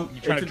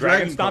 You trying to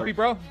Dragon Stompy,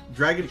 bro?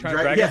 Dragon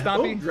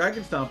Stompy? Oh,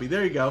 Dragon Stompy.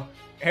 There you go.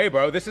 Hey,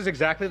 bro, this is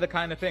exactly the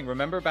kind of thing.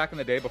 Remember back in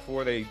the day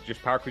before they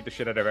just power creep the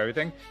shit out of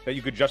everything, that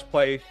you could just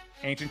play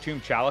Ancient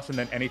Tomb Chalice and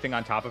then anything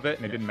on top of it,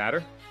 and it didn't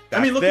matter? I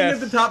mean, looking at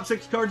the top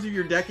 6 cards of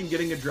your deck and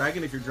getting a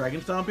dragon if you're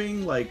Dragon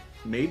Stomping, like,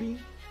 maybe?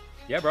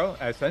 Yeah, bro.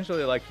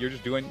 Essentially, like, you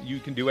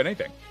can do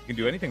anything. You can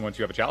do anything once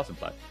you have a Chalice in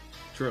play.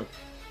 True.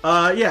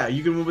 Yeah,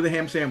 you can move with a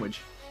ham sandwich.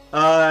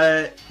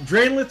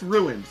 Draenlith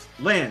Ruins.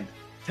 Land.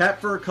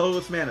 Tap for a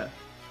colorless mana.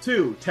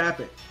 2,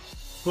 tap it.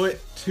 Put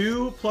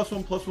 2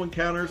 +1/+1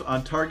 counters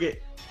on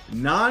target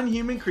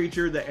non-human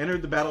creature that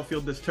entered the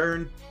battlefield this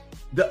turn.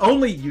 The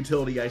only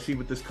utility I see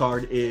with this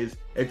card is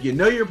if you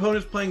know your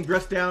opponent's playing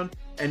Dress Down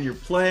and you're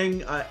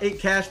playing 8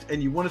 cast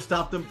and you want to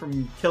stop them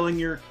from killing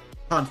your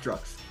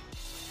constructs.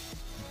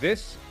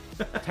 This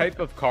type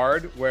of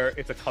card where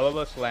it's a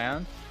colorless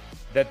land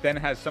that then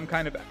has some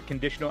kind of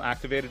conditional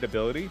activated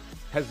ability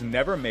has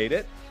never made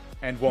it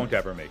and won't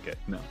ever make it.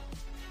 No.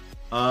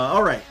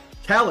 All right.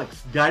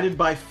 Calyx, Guided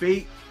by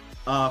Fate,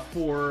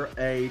 for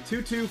a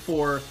 2/2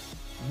 for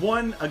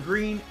 1, a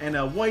green, and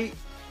a white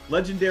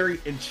legendary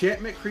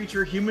enchantment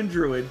creature, human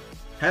druid,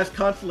 has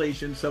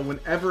Constellation, so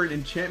whenever an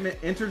enchantment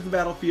enters the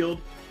battlefield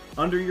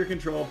under your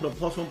control, put a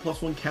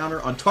 +1/+1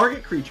 counter on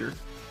target creature.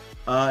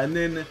 And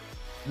then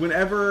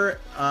whenever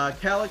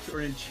Calyx or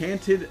an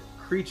enchanted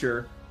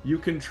creature you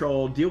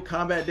control deal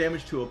combat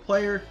damage to a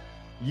player,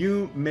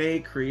 you may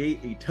create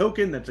a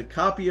token that's a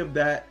copy of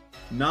that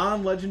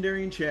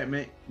non-legendary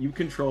enchantment you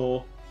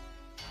control,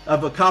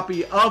 of a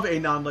copy of a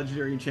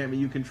non-legendary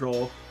enchantment you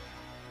control.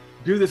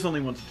 Do this only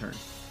once a turn.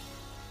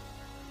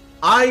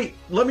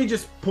 Let me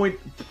just point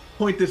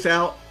this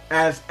out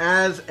as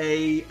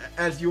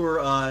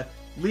your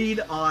lead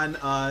on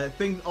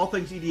all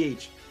things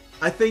EDH.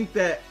 I think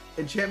that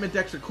enchantment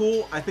decks are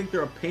cool. I think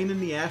they're a pain in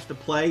the ass to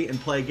play and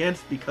play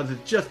against because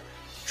it's just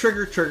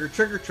trigger,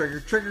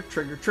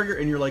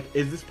 and you're like,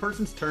 is this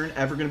person's turn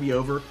ever going to be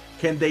over?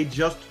 Can they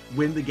just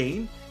win the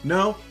game?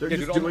 No, they're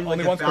just doing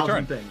like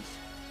 1,000 things.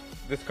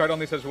 This card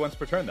only says once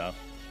per turn, though.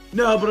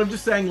 No, but I'm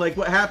just saying, like,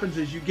 what happens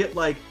is you get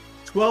like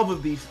 12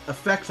 of these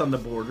effects on the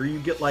board, or you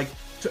get like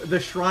the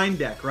shrine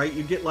deck, right?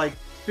 You get like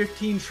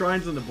 15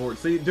 shrines on the board.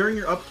 So during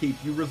your upkeep,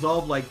 you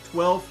resolve like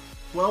 12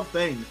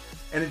 things,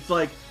 and it's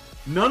like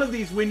none of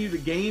these win you the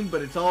game,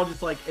 but it's all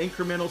just like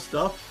incremental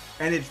stuff,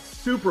 and it's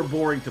super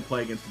boring to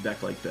play against a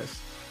deck like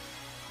this.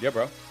 Yeah,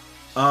 bro.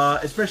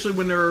 Especially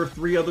when there are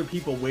 3 other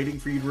people waiting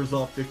for you to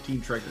resolve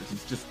 15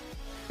 triggers.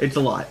 It's a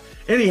lot.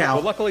 Anyhow,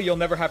 well, luckily you'll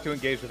never have to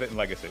engage with it in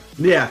Legacy.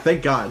 Yeah,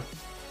 thank God.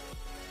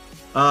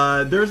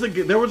 There was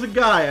a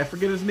guy, I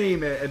forget his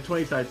name, at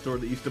 20 Side Store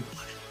that used to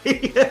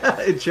play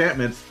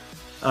enchantments.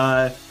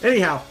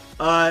 Anyhow,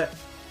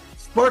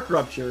 Spark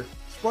Rupture.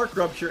 Spark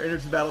Rupture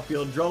enters the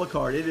battlefield, draw a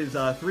card. It is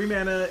a 3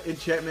 mana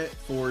enchantment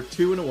for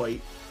 2 and a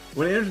white.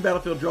 When it enters the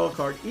battlefield, draw a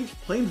card. Each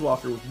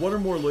planeswalker with 1 or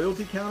more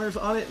loyalty counters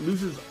on it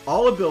loses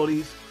all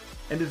abilities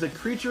and is a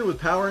creature with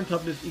power and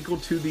toughness equal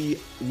to the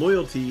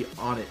loyalty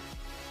on it.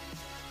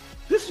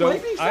 This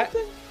might be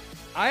something.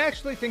 I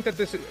actually think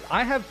that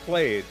I have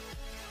played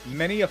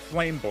many a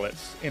Flame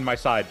Blitz in my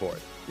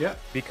sideboard. Yeah.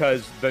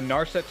 Because the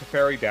Narset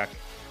Teferi deck,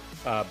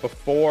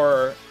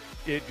 before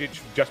it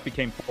just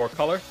became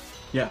 4-color.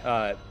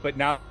 Yeah. But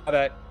now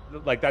that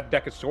that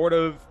deck is sort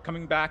of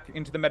coming back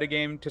into the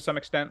metagame to some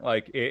extent,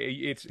 like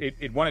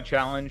it won a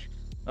challenge,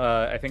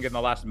 I think in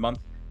the last month,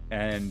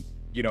 and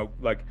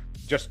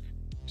just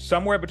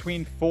somewhere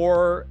between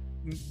 4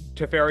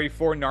 Teferi,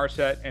 4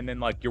 Narset, and then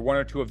like your 1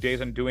 or 2 of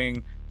Days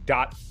Undoing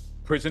dot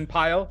prison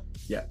pile.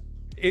 Yeah.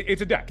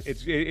 It's a deck.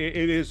 It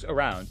is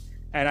around.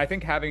 And I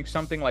think having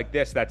something like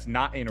this that's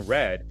not in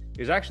red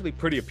is actually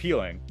pretty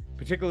appealing,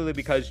 particularly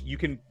because you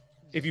can,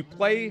 if you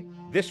play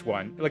this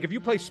one, like if you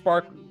play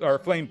Spark or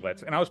Flame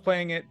Blitz, and I was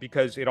playing it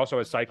because it also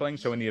has cycling,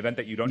 so in the event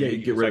that you don't need it,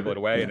 you can cycle it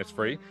away and it's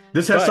free.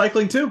 This has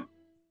cycling too.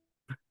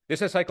 This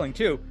has cycling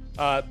too.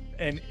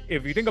 And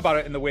if you think about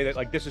it in the way that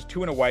like this is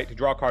 2 and a white to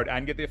draw a card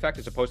and get the effect,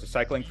 as opposed to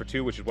cycling for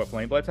 2, which is what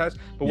Flame Blitz has.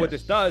 But what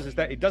this does is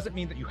that it doesn't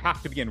mean that you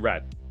have to be in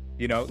red.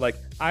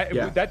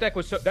 That deck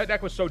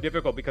was so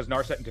difficult because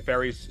Narset and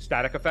Teferi's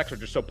static effects are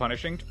just so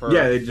punishing for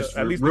at least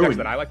the decks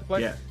that I like to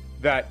play. Yeah.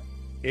 That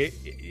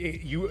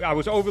I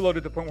was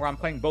overloaded to the point where I'm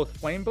playing both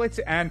Flame Blitz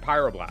and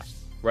Pyroblast.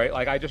 Right?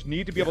 Like I just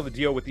need to be able to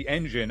deal with the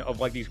engine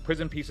of like these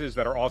prison pieces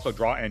that are also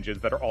draw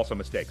engines that are also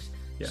mistakes.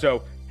 Yeah.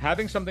 So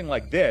having something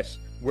like this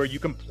where you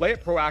can play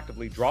it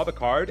proactively, draw the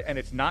card, and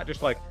it's not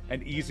just like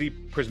an easy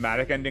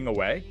prismatic ending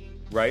away,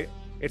 right?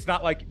 It's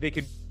not like they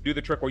could do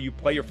the trick where you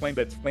play your Flame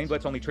Blitz. Flame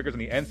Blitz only triggers in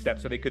the end step,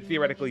 so they could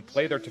theoretically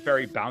play their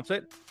Teferi, bounce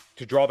it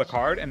to draw the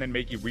card, and then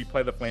make you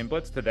replay the Flame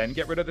Blitz to then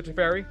get rid of the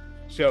Teferi.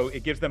 So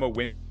it gives them a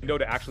window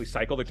to actually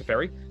cycle the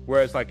Teferi.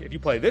 Whereas like if you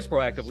play this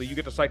proactively, you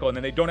get to cycle, and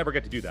then they don't ever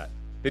get to do that.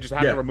 They just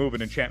have to remove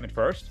an enchantment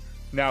first.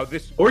 Now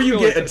this, or you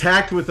get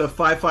attacked with a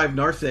 5/5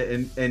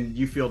 Narset and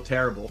you feel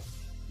terrible.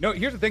 No,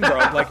 here's the thing, bro.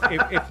 Like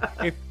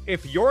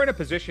if you're in a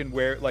position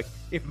where like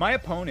if my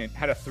opponent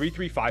had a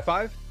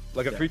 3/3/5/5,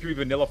 like a 3/3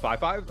 vanilla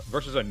 5/5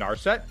 versus a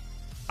Narset,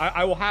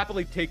 I will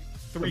happily take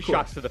 3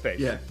 shots to the face.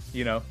 Yeah.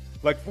 You know,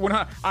 like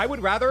I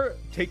would rather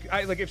take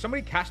like if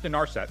somebody cast a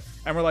Narset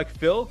and we're like,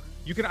 Phil,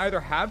 you can either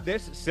have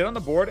this sit on the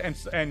board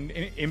and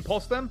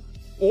impulse them,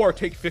 or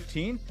take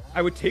 15.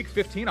 I would take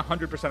 15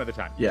 100% of the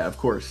time. Yeah, of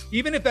course.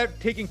 Even if that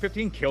taking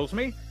 15 kills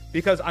me,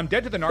 because I'm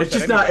dead to the Narset. It's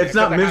just it's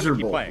not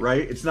miserable,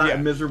 right? It's not a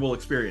miserable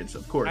experience,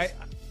 of course.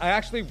 I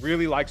actually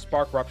really like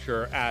Spark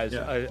Rupture as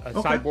a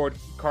sideboard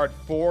card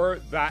for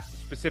that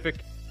specific.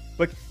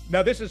 Like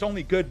now, this is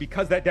only good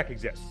because that deck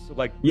exists.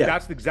 Like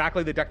that's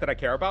exactly the deck that I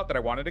care about, that I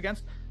wanted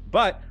against.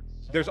 But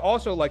there's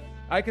also like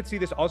I could see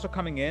this also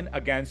coming in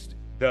against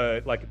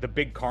the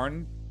big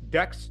Karn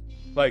decks.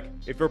 Like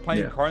if we're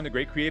playing Karn the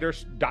Great Creator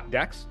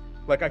decks,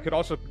 like I could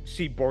also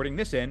see boarding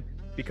this in,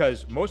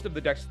 because most of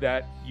the decks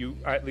that you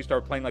at least are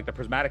playing like the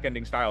prismatic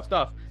ending style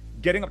stuff,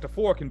 getting up to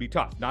 4 can be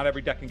tough. Not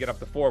every deck can get up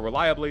to 4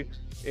 reliably.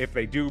 If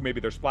they do, maybe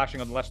they're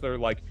splashing unless they're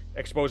like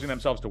exposing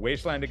themselves to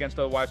Wasteland against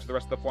otherwise for the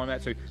rest of the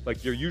format. So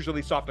like you're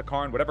usually soft to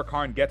Karn. Whatever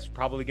Karn gets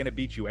probably going to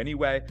beat you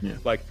anyway. Yeah.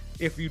 Like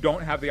if you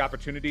don't have the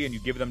opportunity and you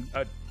give them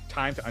a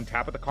time to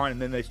untap with the Karn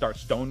and then they start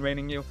stone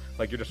raining you,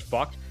 like you're just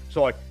fucked.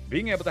 So like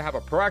being able to have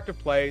a proactive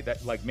play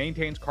that like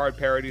maintains card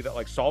parity, that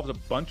like solves a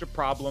bunch of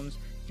problems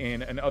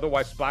in an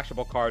otherwise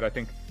splashable card, I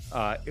think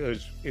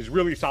is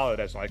really solid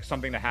as like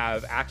something to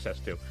have access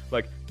to.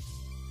 Like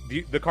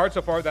the cards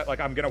so far that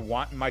like I'm gonna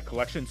want in my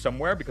collection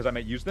somewhere because I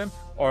might use them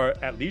are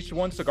at least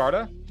 1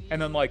 Sigarda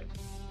and then like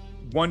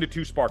 1 to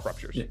 2 Spark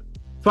Ruptures. Yeah.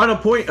 Final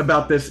point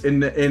about this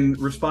in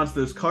response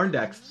to those Karn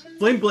decks,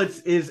 Flame Blitz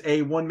is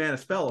a 1-mana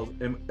spell,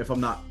 if I'm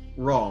not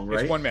wrong,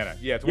 right? It's 1 mana.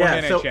 Yeah, it's 1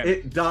 mana so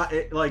enchantment.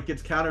 It like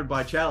gets countered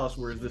by Chalice,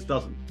 whereas this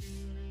doesn't.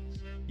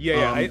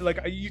 Yeah,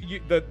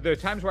 the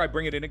times where I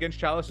bring it in against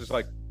Chalice is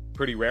like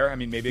pretty rare. I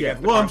mean, maybe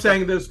against I'm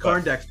saying those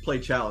Karn decks play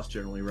Chalice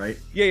generally, right?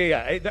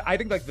 Yeah. I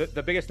think like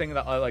the biggest thing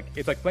that like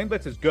it's like Flame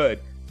Blitz is good,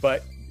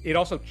 but it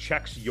also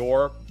checks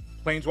your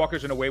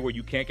Planeswalkers in a way where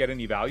you can't get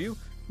any value.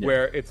 Yeah.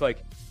 Where it's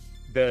like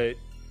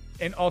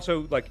and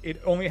also like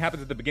it only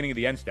happens at the beginning of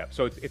the end step,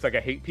 so it's like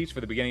a hate piece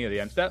for the beginning of the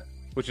end step,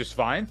 which is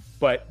fine.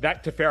 But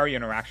that Teferi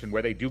interaction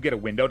where they do get a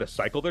window to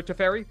cycle their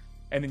Teferi,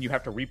 and then you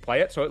have to replay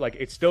it, so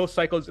it still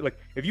cycles. Like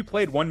if you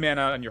played 1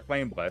 mana on your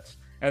Flame Blitz,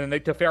 and then they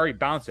Teferi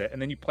bounce it, and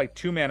then you play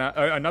 2 mana,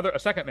 a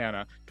second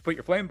mana to put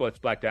your Flame Blitz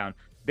back down.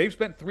 They've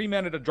spent 3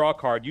 mana to draw a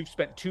card. You've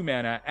spent 2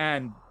 mana,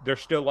 and they're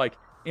still like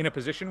in a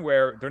position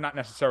where they're not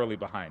necessarily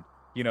behind.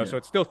 So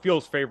it still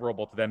feels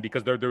favorable to them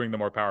because they're doing the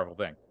more powerful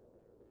thing.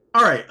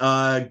 All right,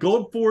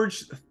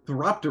 Goldforge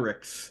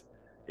Thropterix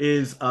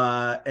is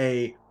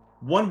a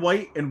 1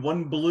 white and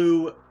 1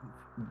 blue.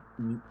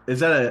 Is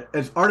that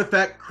as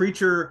artifact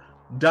creature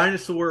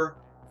dinosaur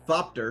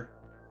Thopter?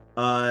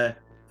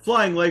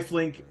 Flying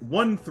lifelink,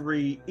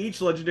 1/3.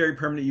 Each legendary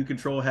permanent you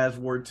control has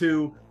Ward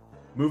 2.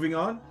 Moving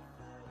on.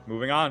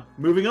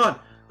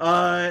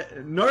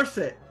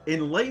 Narset,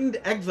 Enlightened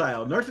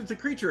Exile. Narset's a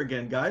creature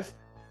again, guys.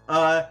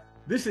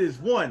 This is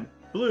 1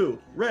 blue,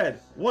 red,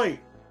 white.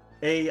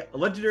 A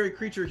legendary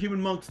creature,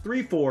 human monks,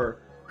 3/4.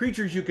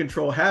 Creatures you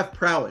control have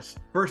prowess.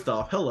 First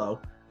off,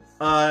 hello.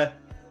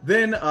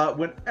 Then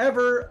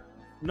whenever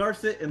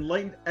Narset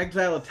Enlightened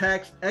Exile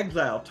attacks,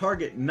 exile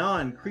target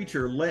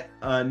non-creature,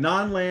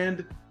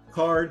 non-land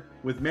card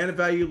with mana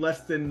value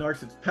less than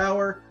Narset's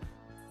power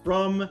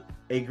from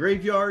a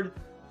graveyard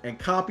and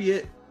copy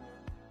it.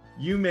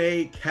 You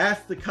may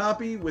cast the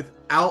copy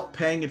without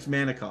paying its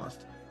mana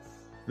cost.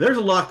 There's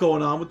a lot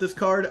going on with this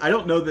card. I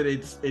don't know that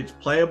it's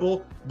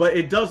playable, but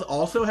it does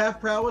also have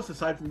prowess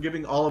aside from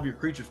giving all of your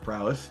creatures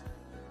prowess.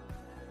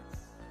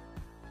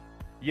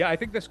 Yeah, I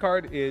think this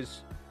card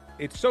it's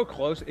so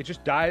close. It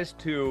just dies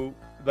to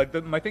like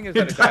my thing is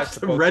that it dies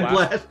to both red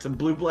blast and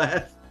blue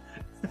blast.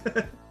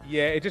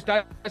 Yeah, it just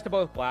dies to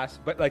both blasts,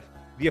 but like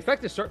the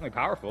effect is certainly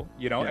powerful.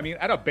 Yeah. I mean,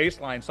 at a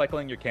baseline,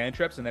 cycling your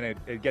cantrips and then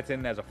it gets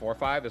in as a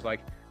 4/5 is like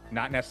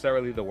not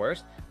necessarily the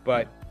worst,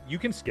 but you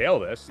can scale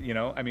this.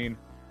 I mean,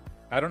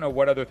 I don't know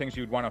what other things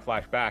you'd want to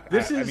flash back.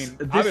 This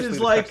is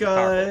like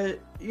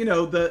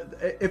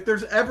if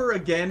there's ever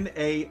again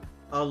a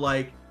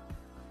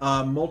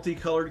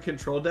multicolored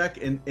control deck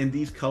in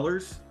these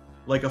colors,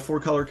 like a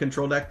 4-color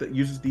control deck that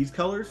uses these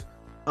colors.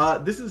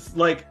 This is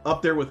like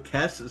up there with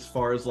Kess as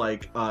far as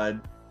like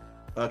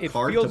it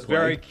card feels to play.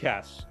 Very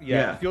Kess.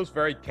 Yeah, it feels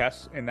very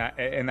Kess in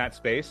that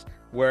space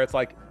where it's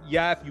like,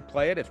 yeah, if you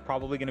play it, it's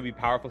probably going to be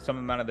powerful some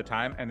amount of the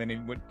time, and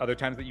then other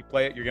times that you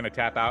play it, you're going to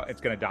tap out,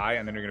 it's going to die,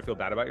 and then you're going to feel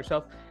bad about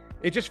yourself.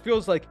 It just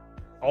feels like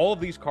all of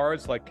these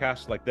cards like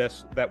Kess, like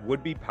this, that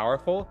would be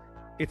powerful.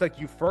 It's like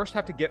you first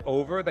have to get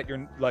over that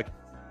you're like,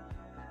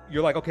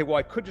 okay, well,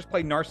 I could just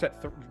play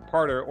Narset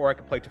Parter, or I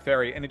could play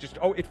Teferi, and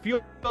it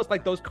feels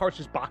like those cards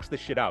just box this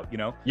shit out,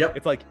 Yep.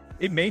 It's like,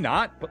 it may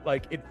not, but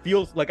like, it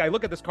feels like I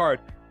look at this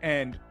card,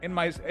 and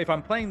if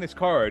I'm playing this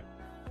card,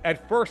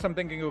 at first I'm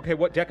thinking, okay,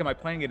 what deck am I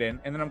playing it in?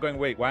 And then I'm going,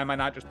 wait, why am I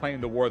not just playing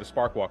the War of the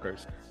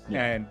Sparkwalkers?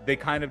 Yeah. And they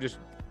kind of just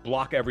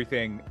block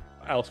everything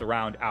else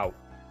around out.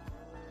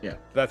 Yeah.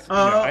 That's,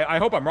 I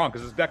hope I'm wrong,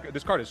 because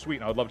this card is sweet,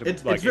 and I would love to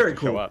it's very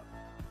cool. Show up.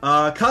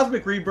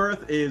 Cosmic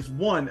Rebirth is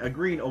 1, a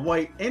green, a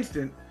white,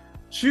 instant.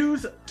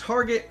 Choose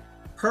target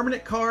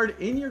permanent card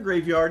in your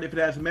graveyard. If it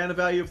has a mana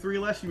value of 3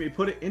 or less, you may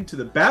put it into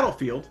the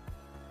battlefield.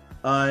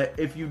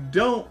 If you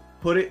don't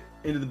put it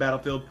into the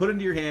battlefield, put it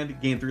into your hand,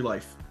 gain 3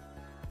 life.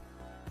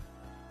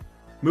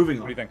 Moving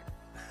on. What do you think?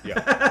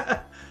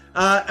 Yeah.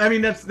 I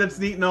mean, that's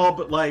neat and all,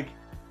 but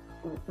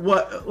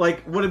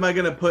what am I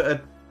gonna put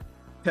a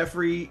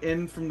Teferi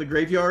in from the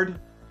graveyard?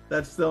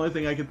 That's the only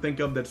thing I could think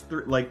of that's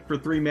for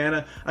 3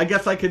 mana. I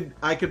guess I could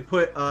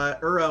put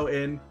Uro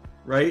in,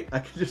 right? I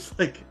could just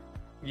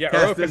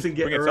cast this and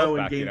get Uro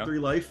and gain 3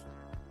 life.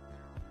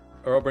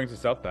 Uro brings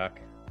itself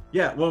back.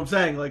 Yeah, well, I'm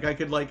saying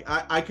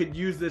I could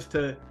use this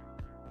to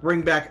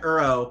bring back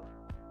Uro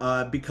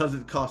because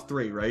it costs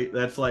 3, right?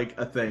 That's like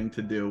a thing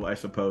to do, I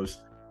suppose,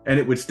 and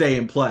it would stay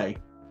in play.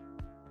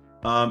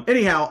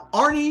 Anyhow,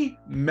 Arnie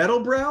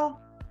Metalbrow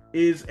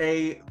is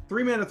a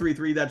 3-mana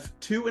 3/3 that's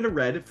 2 and a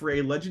red for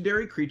a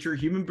legendary creature,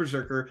 human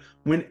berserker.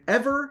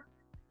 Whenever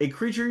a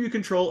creature you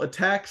control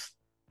attacks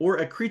or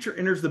a creature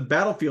enters the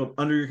battlefield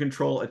under your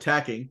control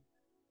attacking,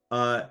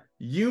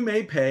 you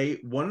may pay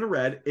 1 and a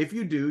red. If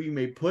you do, you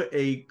may put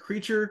a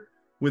creature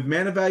with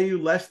mana value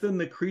less than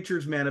the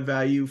creature's mana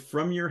value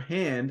from your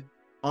hand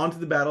onto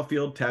the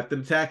battlefield, tapped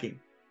and attacking.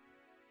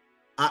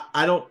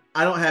 I don't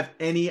have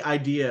any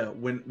idea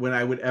when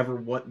I would ever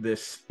want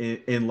this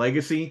in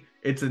Legacy.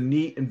 It's a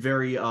neat and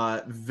very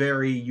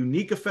very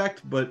unique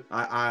effect, but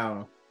I don't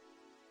know.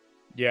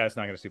 Yeah, it's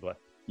not going to see play.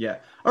 Yeah.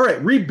 All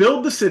right.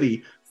 Rebuild the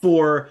city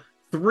for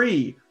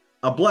 3,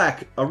 a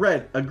black, a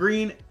red, a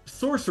green,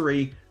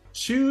 sorcery.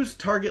 Choose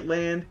target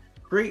land.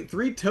 Create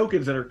 3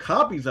 tokens that are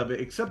copies of it,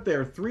 except they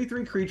are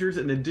 3/3 creatures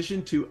in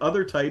addition to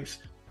other types,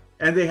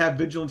 and they have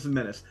vigilance and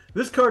menace.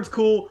 This card's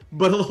cool,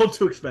 but a little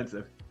too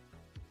expensive.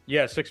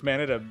 Yeah, 6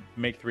 mana to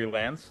make 3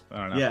 lands.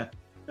 I don't know. Yeah,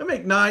 I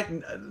make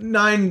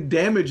 9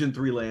 damage in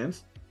 3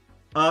 lands.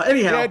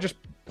 Anyhow, yeah, just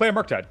play a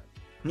Murktide.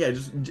 Yeah,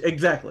 just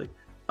exactly.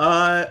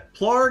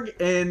 Plarg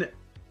and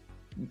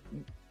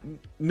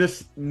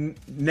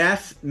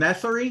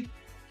Nassari.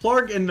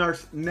 Plarg and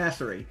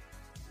Nassari.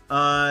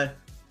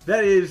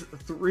 That is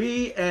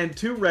 3 and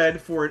 2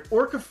 red for an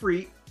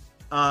Orca-Freet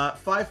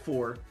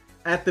 5/4.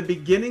 At the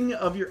beginning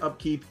of your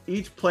upkeep,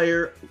 each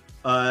player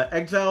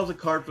exiles a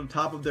card from the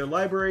top of their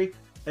library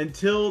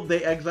until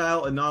they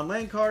exile a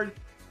non-land card.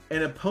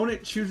 An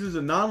opponent chooses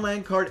a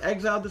non-land card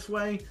exiled this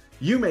way.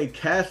 You may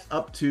cast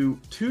up to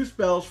 2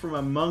 spells from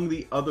among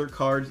the other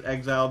cards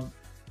exiled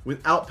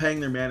without paying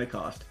their mana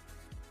cost.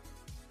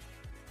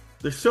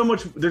 There's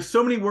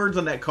so many words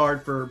on that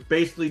card for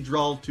basically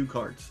draw 2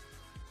 cards.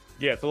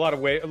 Yeah, it's a lot of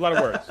words. A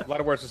lot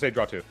of words to say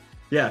draw 2.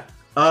 Yeah.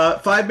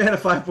 5 mana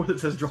 5/4 that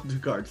says draw 2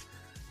 cards.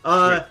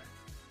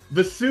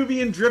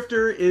 Vesuvian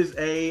Drifter is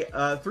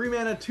a 3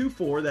 mana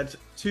 2/4 that's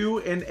 2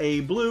 and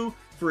a blue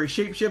for a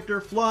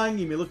shapeshifter flying.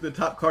 You may look at the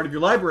top card of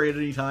your library at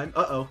any time.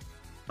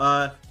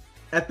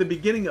 At the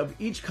beginning of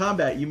each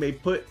combat,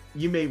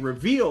 you may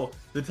reveal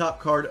the top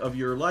card of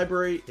your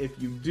library.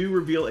 If you do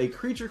reveal a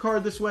creature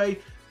card this way,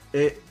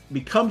 it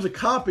becomes a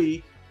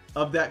copy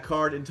of that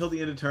card until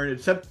the end of turn,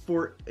 except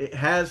for it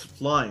has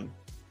flying.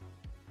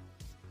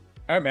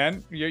 All right,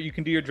 man. You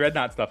can do your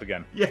Dreadnought stuff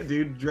again. Yeah,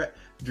 dude. Dread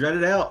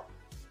it out.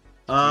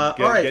 All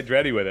right. Get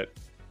ready with it.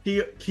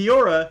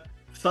 Kiora,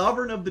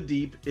 Sovereign of the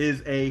Deep,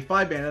 is a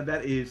 5 mana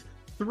that is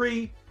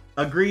 3,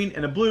 a green,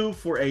 and a blue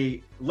for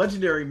a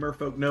legendary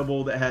Merfolk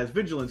Noble that has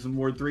Vigilance in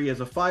Ward 3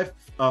 as a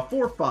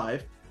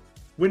 4/5.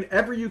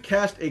 Whenever you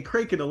cast a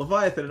Kraken, a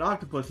Leviathan, an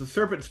Octopus, a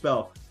Serpent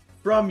spell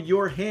from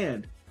your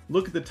hand,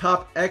 look at the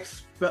top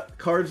X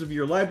cards of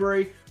your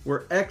library,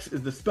 where X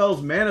is the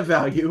spell's mana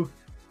value.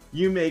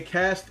 You may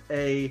cast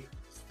a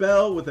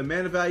spell with a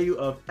mana value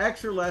of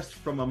X or less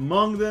from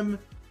among them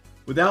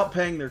without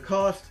paying their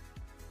cost.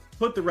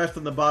 Put the rest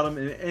on the bottom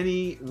in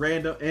any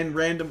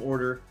random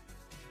order.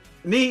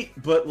 Neat,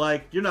 but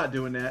you're not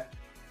doing that.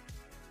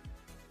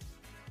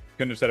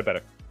 Couldn't have said it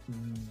better.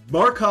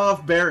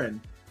 Markov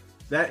Baron.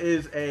 That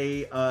is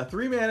a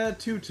 3 mana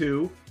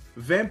 2/2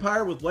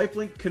 vampire with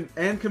lifelink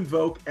and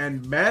convoke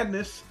and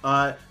madness.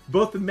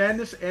 Both the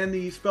madness and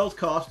the spell's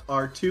cost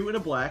are 2 and a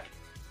black,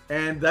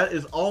 and that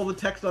is all the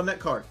text on that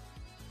card.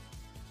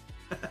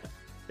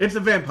 It's a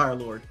vampire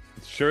lord.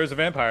 It sure is a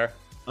vampire.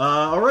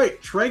 All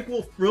right,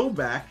 Tranquil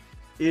Thrillback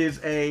is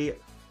a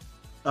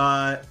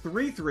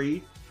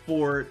 3/3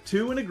 for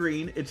 2 and a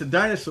green. It's a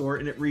dinosaur,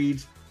 and it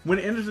reads: when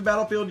it enters the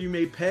battlefield, you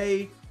may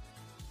pay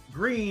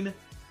green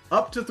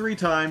up to 3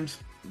 times.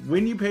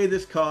 When you pay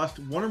this cost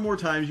 1 or more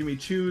times, you may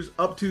choose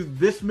up to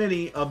this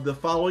many of the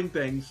following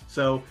things.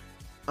 So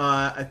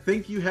I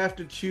think you have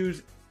to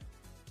choose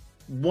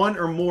 1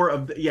 or more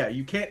of the... Yeah,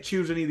 you can't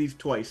choose any of these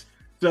twice.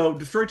 So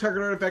destroy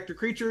target artifact or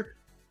creature,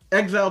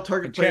 exile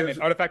target enchantment,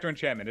 artifact or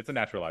enchantment. It's a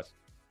naturalize.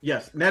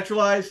 Yes,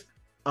 naturalize,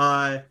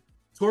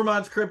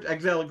 Tormod's Crypt,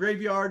 exile a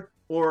graveyard,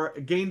 or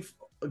gain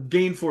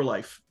 4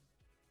 life.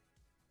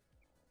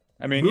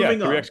 I mean, moving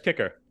 3x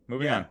kicker.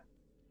 Moving on.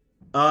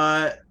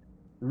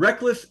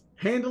 Reckless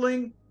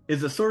Handling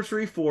is a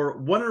sorcery for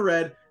 1 and a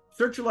red.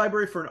 Search your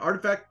library for an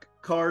artifact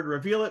card,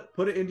 reveal it,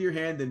 put it into your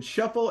hand, then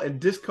shuffle and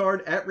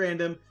discard at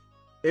random.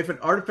 If an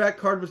artifact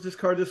card was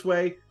discarded this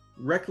way,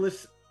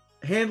 Reckless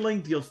Handling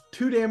deals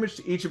 2 damage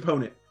to each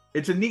opponent.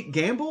 It's a neat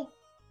gamble,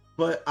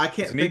 but I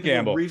can't think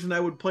of a reason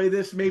I would play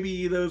this.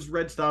 Maybe those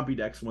red Stompy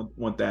decks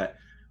want that.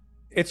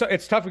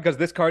 It's tough because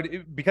this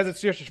card, because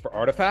it's just for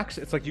artifacts,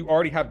 it's like you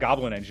already have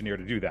Goblin Engineer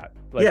to do that.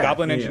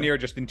 Goblin Engineer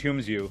just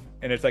entombs you,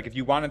 and it's like if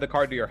you wanted the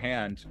card to your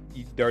hand,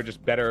 there are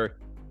just better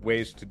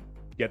ways to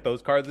get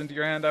those cards into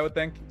your hand, I would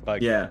think.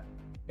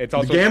 It's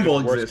also the gamble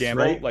the worst exists,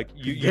 gamble. Right?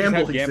 You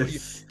gamble just have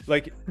exists.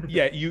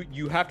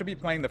 You have to be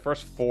playing the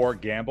first 4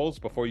 gambles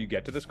before you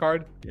get to this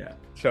card. Yeah.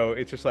 So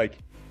it's just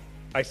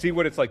I see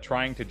what it's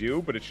trying to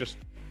do, but it's just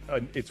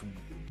it's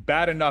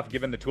bad enough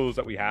given the tools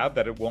that we have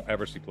that it won't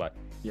ever see play.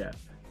 Yeah.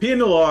 Pia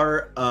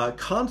Noir,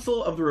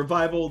 Consul of the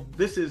Revival.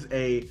 This is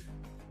a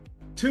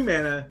 2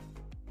 mana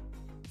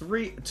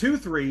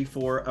 2/3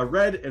 for a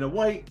red and a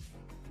white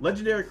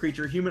legendary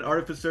creature, human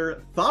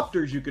artificer.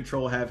 Thopters you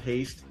control have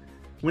haste.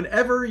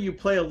 Whenever you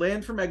play a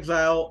land from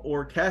exile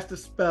or cast a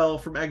spell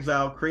from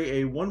exile,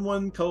 create a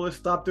 1/1 colorless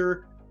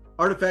Thopter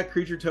artifact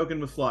creature token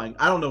with flying.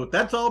 I don't know what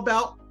that's all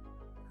about.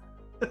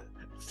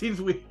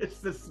 Seems weird.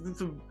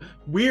 It's a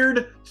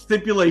weird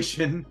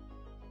stipulation.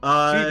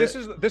 See,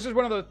 this is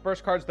one of the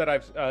first cards that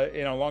I've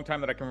in a long time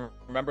that I can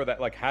remember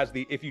that like has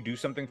the if you do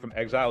something from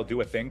exile,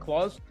 do a thing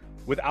clause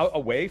without a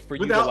way for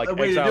you to like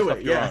exile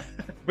stuff your own.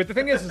 But the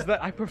thing is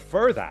that I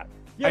prefer that.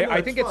 Yeah,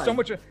 I think it's so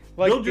much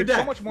like build your it's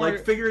deck, so much more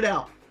like figure it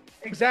out.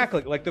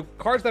 Exactly, like the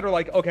cards that are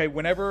like, okay,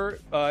 whenever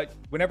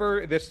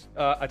this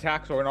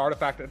attacks or an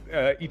artifact,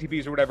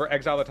 ETBs or whatever,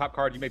 exile the top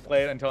card, you may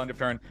play it until end of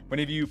turn.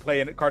 Whenever you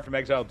play a card from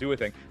exile, do a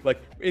thing.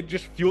 Like, it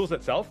just fuels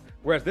itself,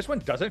 whereas this one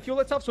doesn't fuel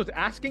itself, so it's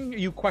asking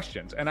you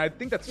questions, and I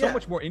think that's so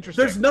much more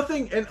interesting. There's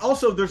nothing, and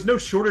also there's no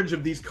shortage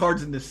of these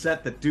cards in this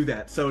set that do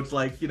that, so it's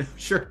like,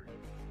 sure.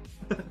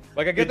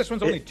 Like, I get this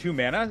one's only 2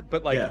 mana,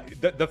 but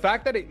like, the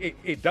fact that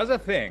it does a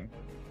thing,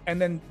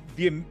 and then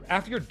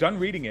after you're done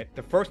reading it,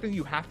 the first thing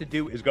you have to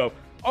do is go,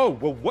 oh,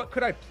 well, what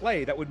could I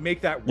play that would make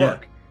that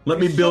work? Let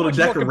me build a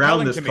deck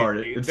around this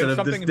card instead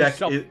of this deck.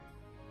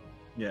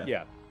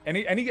 Yeah.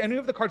 Any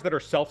of the cards that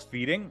are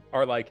self-feeding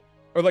are like,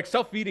 or like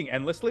self-feeding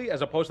endlessly,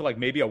 as opposed to like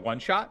maybe a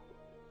one-shot.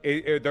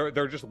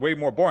 They're just way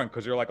more boring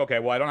because you're like, okay,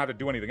 well, I don't have to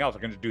do anything else. I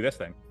can just do this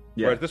thing.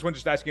 Yeah. Whereas this one's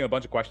just asking a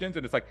bunch of questions,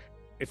 and it's like,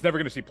 it's never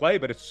going to see play,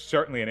 but it's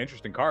certainly an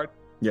interesting card.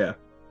 Yeah.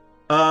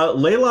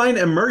 Leyline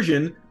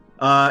Immersion.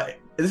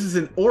 This is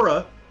an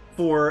aura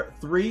for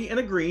 3 and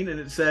a green, and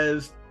it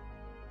says,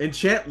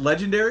 enchant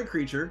legendary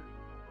creature.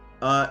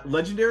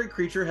 Legendary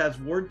creature has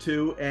ward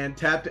 2 and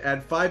tap to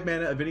add 5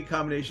 mana of any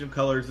combination of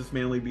colors. This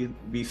may only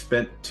be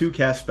spent to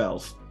cast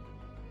spells.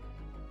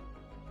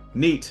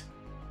 Neat.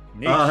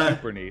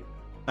 Super neat.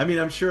 I mean,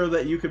 I'm sure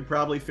that you could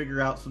probably figure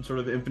out some sort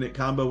of infinite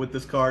combo with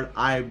this card.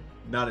 I'm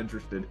not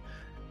interested.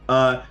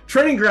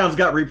 Training Grounds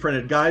got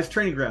reprinted, guys.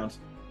 Training Grounds.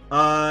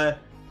 All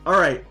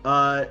right.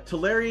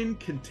 Tolarian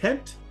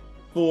Contempt.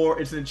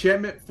 It's an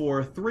enchantment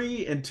for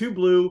 3 and 2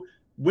 blue.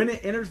 When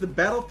it enters the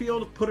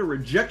battlefield, put a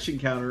rejection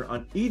counter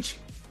on each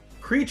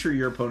creature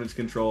your opponents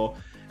control.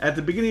 At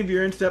the beginning of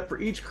your end step,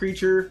 for each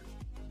creature,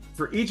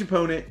 for each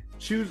opponent,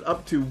 choose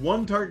up to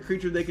 1 target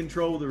creature they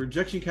control with a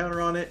rejection counter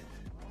on it.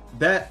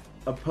 That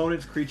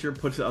opponent's creature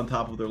puts it on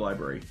top of their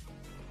library.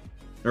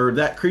 Or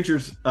that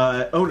creature's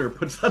owner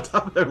puts it on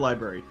top of their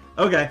library.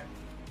 Okay.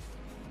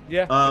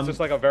 Yeah, it's just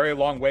like a very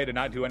long way to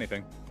not do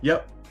anything.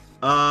 Yep.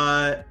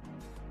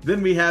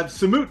 Then we have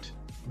Samut,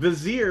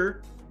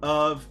 Vizier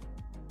of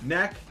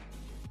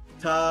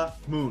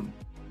Nak-Ta-Moon.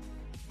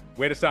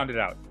 Way to sound it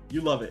out. You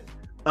love it.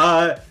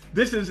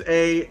 This is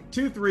a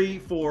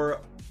 2/3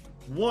 for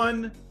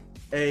 1,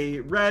 a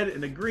red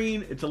and a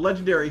green. It's a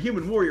legendary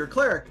human warrior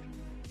cleric.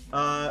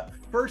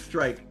 First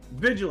strike,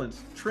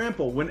 vigilance,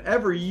 trample.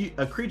 Whenever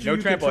a creature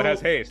you trample, control... it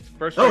has haste.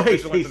 First strike,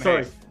 haste,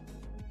 sorry.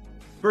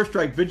 First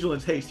strike,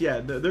 vigilance, haste. Yeah,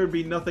 there would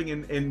be nothing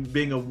in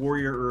being a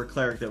warrior or a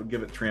cleric that would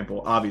give it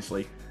trample,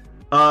 obviously.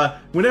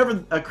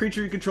 Whenever a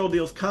creature you control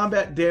deals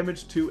combat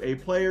damage to a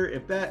player,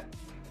 if that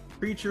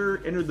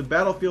creature entered the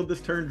battlefield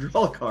this turn,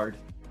 draw a card.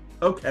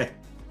 Okay.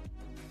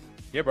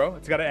 Yeah, bro.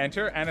 It's got to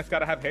enter, and it's got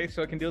to have haste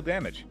so it can deal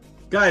damage.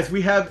 Guys,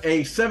 we have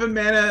a 7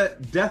 mana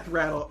Death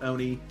Rattle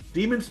Oni,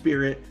 Demon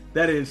Spirit,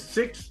 that is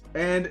 6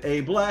 and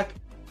a black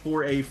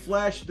for a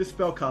flash. This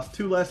spell costs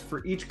 2 less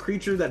for each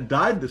creature that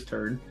died this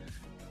turn.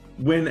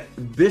 When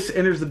this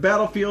enters the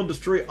battlefield,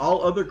 destroy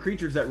all other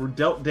creatures that were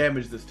dealt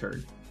damage this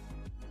turn.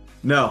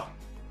 No.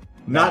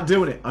 Not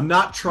doing it. I'm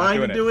not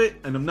trying to do it,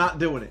 and I'm not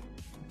doing it.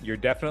 You're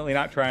definitely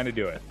not trying to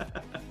do it.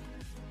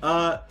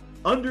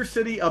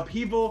 Undercity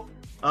Upheaval.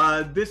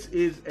 This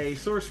is a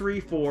sorcery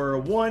for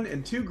 1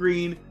 and 2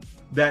 green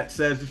that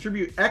says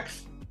distribute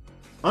X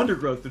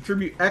Undergrowth.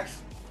 Distribute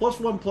X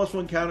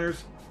 +1/+1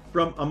 counters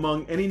from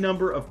among any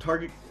number of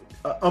target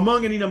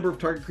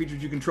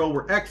creatures you control,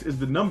 where X is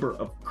the number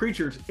of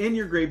creatures in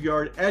your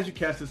graveyard as you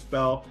cast a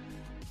spell.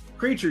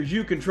 Creatures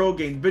you control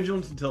gain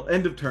vigilance until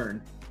end of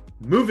turn.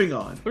 Moving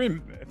on.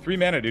 3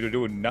 mana to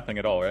do nothing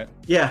at all, right?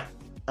 Yeah.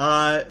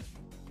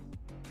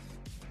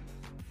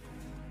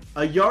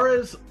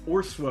 Ayara's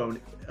Oathsworn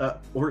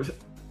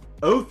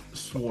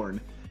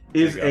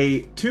is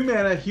a 2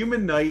 mana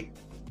human knight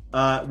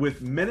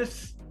with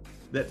menace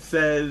that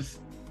says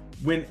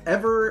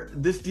whenever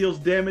this deals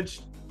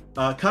damage,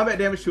 combat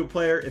damage to a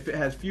player, if it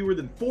has fewer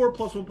than 4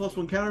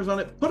 +1/+1 counters on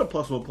it, put a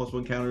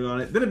 +1/+1 counter on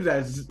it. Then if it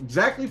has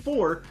exactly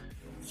 4,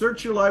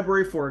 search your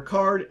library for a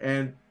card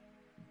and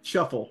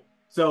shuffle.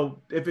 So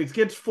if it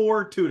gets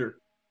 4, tutor.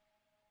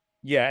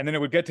 Yeah, and then it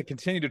would get to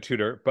continue to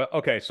tutor. But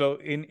okay, so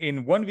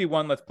in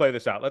 1v1, let's play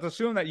this out. Let's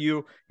assume that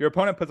your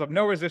opponent puts up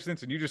no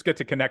resistance and you just get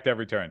to connect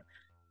every turn.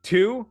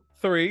 2,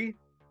 3,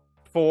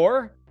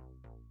 4,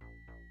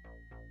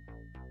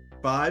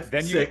 5,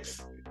 then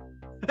 6.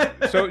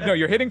 So no,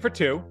 you're hitting for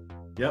 2.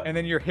 Yep. And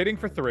then you're hitting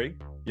for 3.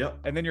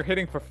 Yep. And then you're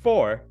hitting for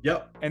 4.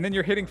 Yep. And then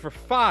you're hitting for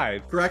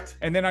 5. Correct.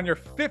 And then on your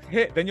 5th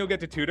hit, then you'll get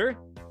to tutor.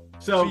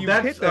 So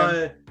that's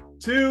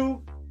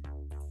 2,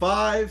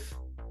 5.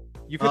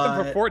 You've hit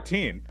them for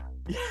 14.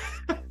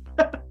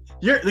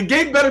 The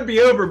game better be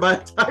over by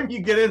the time you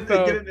get in.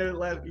 Get in there.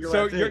 Are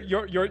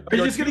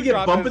you just gonna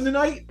get bump in the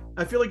night?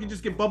 I feel like you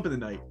just get bump in the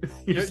night.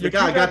 Your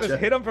gotcha.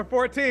 Hit him for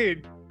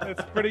 14.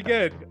 That's pretty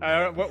good.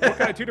 What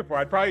can I tutor for?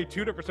 I'd probably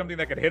tutor for something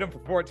that could hit him for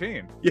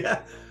 14.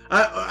 Yeah,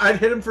 I'd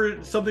hit him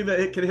for something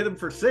that could hit him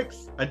for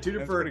 6. I'd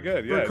tutor for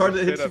a card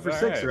that hits you for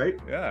 6, right?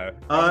 Yeah.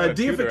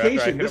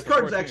 Deification. This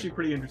card's actually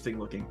pretty interesting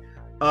looking.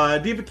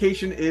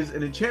 Deification is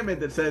an enchantment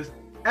that says,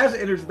 as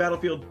it enters the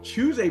battlefield,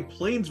 choose a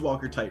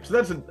planeswalker type. So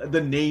that's the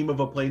name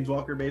of a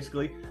planeswalker,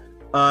 basically.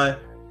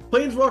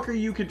 Planeswalker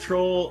you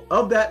control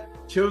of that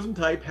chosen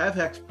type have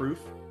hexproof.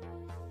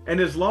 And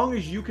as long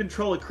as you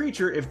control a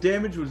creature, if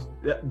damage was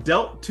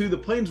dealt to the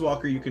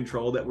planeswalker you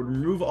control that would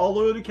remove all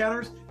loyalty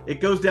counters, it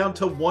goes down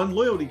to 1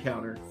 loyalty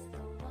counter.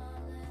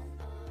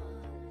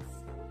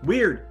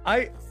 Weird.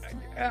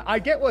 I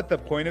get what the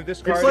point of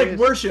this card is. It's like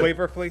worship.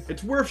 Flavorfully.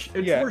 It's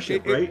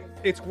worship, right?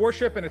 It's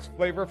worship, and it's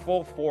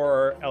flavorful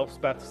for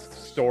Elspeth's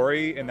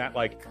story in that,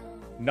 like,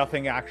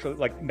 nothing actually,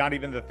 like, not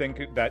even the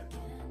thing that,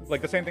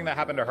 like, the same thing that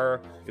happened to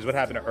her is what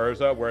happened to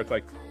Urza, where it's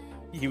like,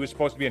 he was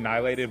supposed to be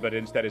annihilated, but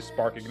instead his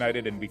spark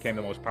ignited and became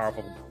the most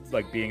powerful,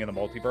 like, being in the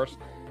multiverse.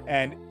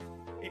 And,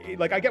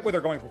 like, I get where they're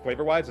going for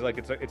flavor-wise. Like,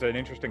 it's an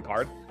interesting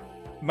card.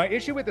 My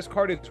issue with this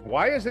card is,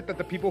 why is it that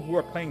the people who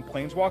are playing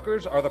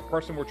Planeswalkers are the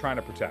person we're trying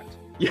to protect?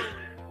 Yeah.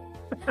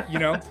 You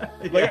know,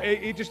 like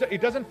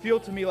it doesn't feel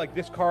to me like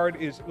this card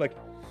is like,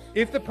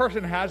 if the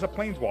person has a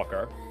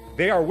Planeswalker,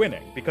 they are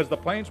winning because the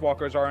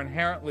Planeswalkers are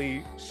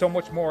inherently so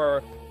much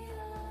more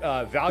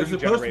value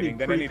generating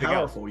than anything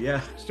powerful, else.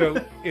 Yeah.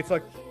 So it's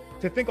like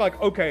to think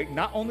like, okay,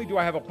 not only do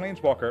I have a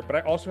Planeswalker, but I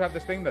also have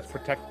this thing that's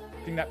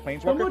protecting that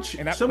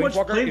Planeswalker. So much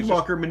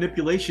Planeswalker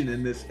manipulation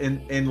in this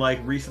in like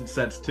recent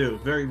sets too.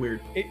 Very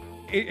weird.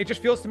 It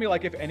just feels to me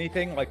like, if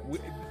anything, like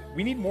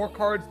we need more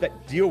cards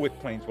that deal with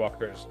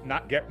Planeswalkers,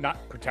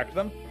 not protect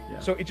them. Yeah.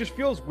 So it just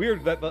feels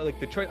weird that, like,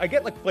 the choice. I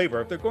get, like, flavor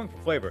if they're going for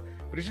flavor,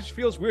 but it just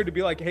feels weird to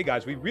be like, hey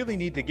guys, we really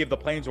need to give the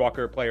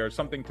Planeswalker players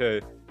something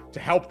to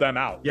help them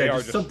out. Yeah,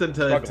 just something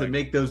to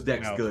make those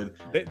decks good.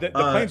 The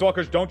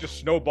Planeswalkers don't just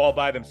snowball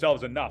by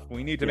themselves enough.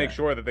 We need to make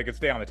sure that they can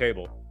stay on the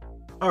table.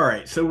 All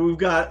right, so we've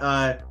got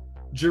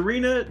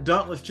Jarina,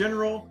 Dauntless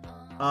General.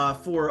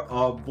 For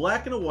a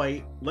black and a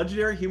white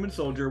legendary human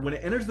soldier, when it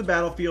enters the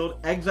battlefield,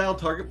 exile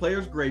target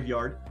player's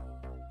graveyard,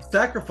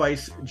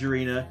 sacrifice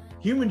Jarina.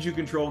 Humans you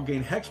control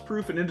gain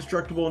hexproof and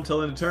indestructible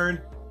until end of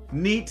turn.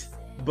 Neat,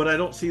 but I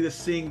don't see this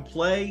seeing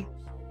play.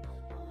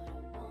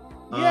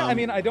 Yeah, I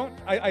mean, I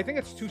think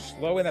it's too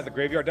slow and that the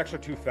graveyard decks are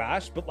too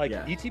fast, but, like,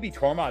 ETB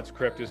Tormod's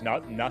Crypt is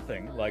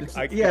nothing. Like,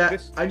 I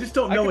just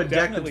don't know a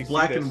deck that's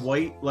black and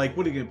white. Like,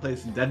 what are you going to play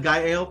this in Dead Guy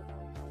Ale?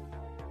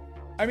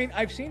 I mean,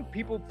 I've seen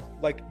people,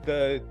 like,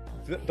 the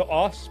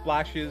off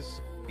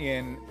splashes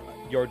in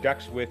your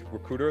decks with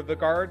Recruiter of the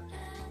Guard.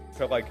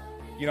 So, like,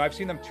 you know, I've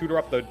seen them tutor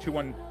up the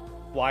 2/1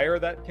 flyer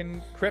that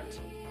can crypt,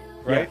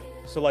 right?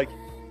 Yeah. So, like,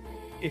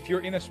 if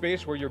you're in a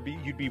space where you'd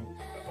be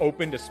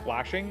open to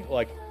splashing,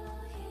 like,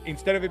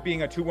 instead of it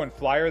being a 2/1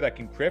 flyer that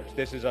can crypt,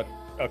 this is a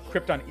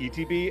crypt on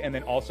ETB and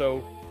then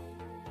also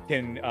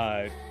can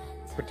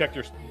protect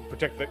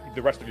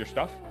the rest of your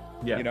stuff.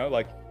 Yeah. You know,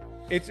 like,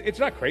 it's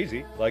not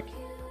crazy. Like,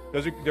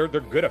 they're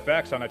good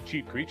effects on a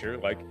cheap creature.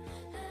 Like,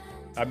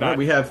 I'm not.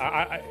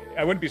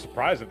 I wouldn't be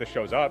surprised if this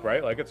shows up,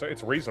 right? Like,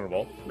 it's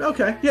reasonable.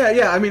 Okay.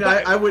 Yeah. I mean,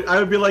 I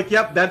would be like,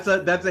 yep, that's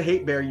a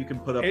hate bear you can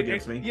put up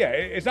against me. Yeah,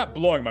 it's not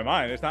blowing my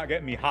mind. It's not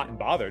getting me hot and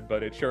bothered,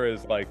 but it sure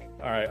is, like,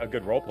 all right, a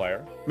good role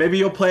player. Maybe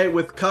you'll play it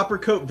with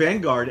Coppercoat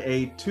Vanguard,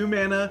 a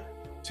 2-mana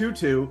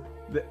 2/2,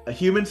 a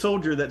human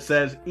soldier that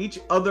says each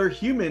other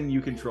human you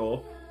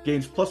control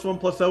gains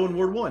 +1/+0 in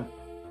Ward 1.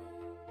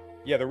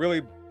 Yeah, they're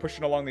really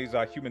pushing along these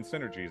human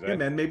synergies. Yeah,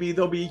 man, maybe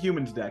there'll be a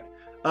humans deck.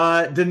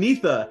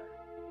 Denitha,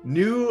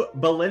 New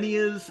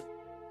Belenia's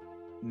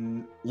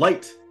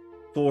Light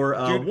for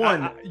Dude,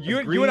 one.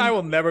 You and I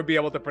will never be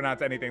able to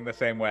pronounce anything the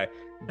same way.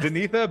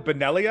 Denitha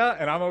Benelia,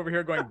 and I'm over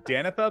here going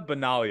Danitha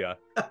Benalia.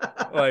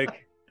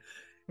 Like,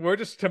 we're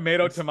just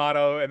tomato, and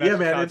that's yeah,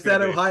 man, it's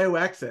that Ohio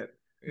accent.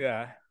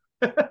 Yeah.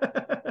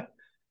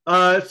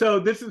 So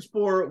this is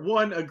for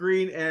 1, a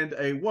green and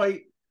a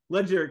white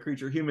legendary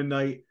creature, human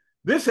knight.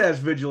 This has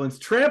vigilance,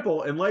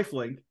 trample, and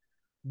lifelink.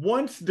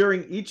 Once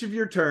during each of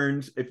your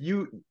turns, if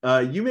you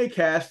may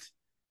cast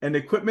an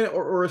equipment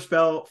or aura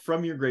spell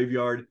from your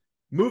graveyard.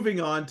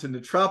 Moving on to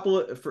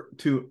Metropolis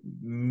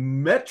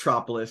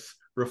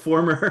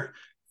Reformer.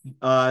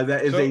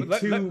 That is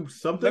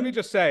something. Let me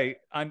just say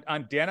on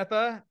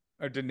Danitha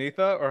or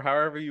Denitha or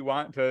however you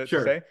want to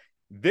say,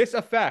 this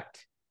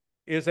effect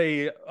is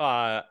a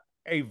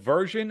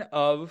version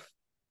of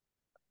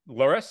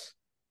Luris.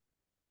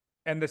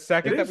 And the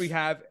second that we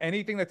have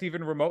anything that's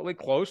even remotely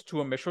close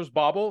to a Mishra's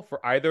Bauble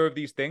for either of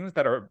these things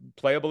that are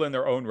playable in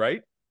their own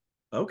right,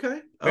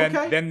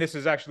 then this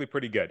is actually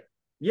pretty good.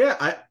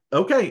 Yeah,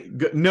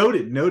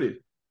 noted.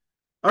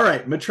 All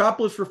right,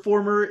 Metropolis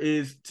Reformer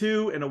is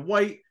 2 and a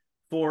white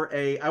for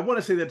a, I want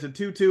to say that's a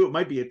 2/2. It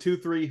might be a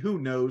 2/3. Who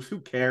knows?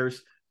 Who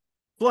cares?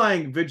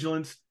 Flying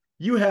Vigilance.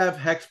 You have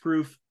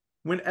hexproof.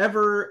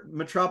 Whenever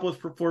Metropolis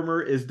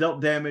Performer is dealt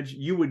damage,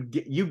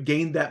 you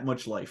gain that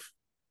much life.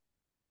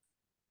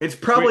 It's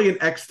probably an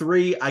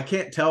X3. I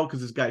can't tell because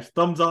this guy's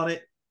thumbs on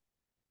it.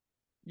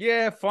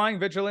 Yeah, Flying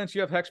Vigilance.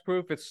 You have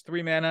hexproof. It's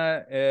 3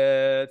 mana.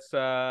 It's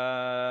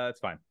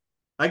fine.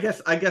 I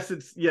guess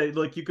it's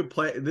like you could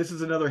play. This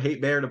is another hate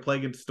bear to play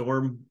against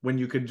Storm when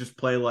you could just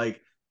play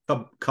like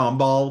a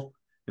Comball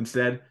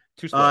instead.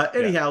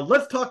 Anyhow,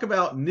 let's talk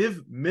about Niv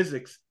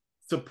Mizzix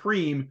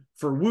Supreme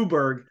for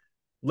Wooburg.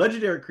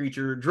 Legendary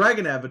creature,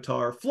 Dragon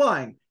Avatar,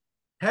 flying,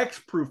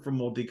 hexproof from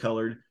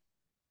multicolored.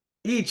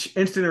 Each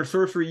instant or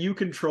sorcery you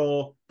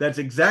control that's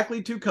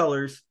exactly 2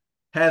 colors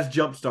has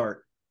Jumpstart.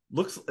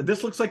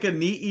 This looks like a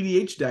neat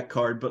EDH deck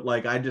card, but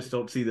like I just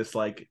don't see this.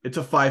 Like it's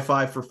a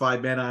 5/5 for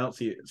 5 mana. I don't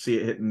see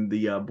it hitting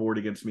the board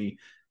against me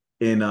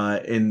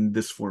in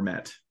this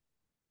format.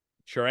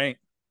 Sure ain't.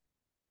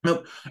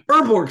 Nope.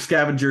 Urborg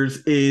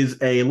Scavengers is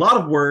a lot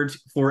of words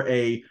for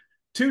a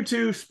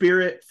 2/2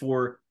 spirit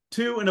for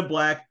 2 and a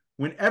black.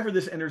 Whenever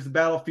this enters the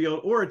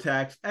battlefield or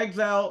attacks,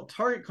 exile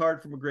target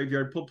card from a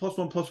graveyard, put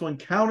 +1/+1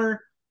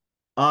 counter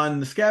on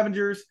the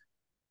Scavengers.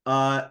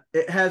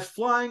 It has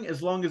flying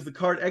as long as the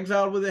card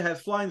exiled with it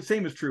has flying. The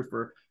same is true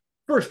for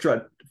First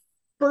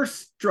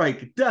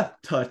Strike, Death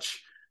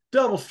Touch,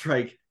 Double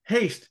Strike,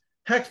 Haste,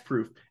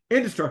 Hexproof,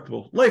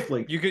 Indestructible,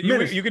 Lifelink. You could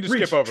just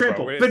Reach, skip over,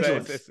 Trample, bro.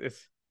 Vigilance.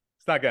 It's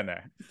not getting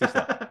there.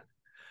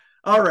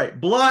 All right,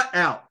 Blot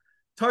Out.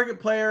 Target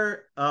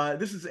player.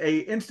 This is a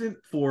instant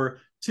for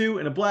 2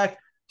 and a black.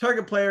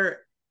 Target opponent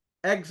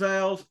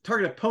exiles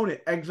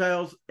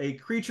a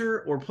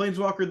creature or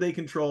planeswalker they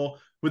control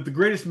with the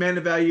greatest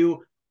mana value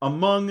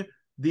among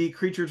the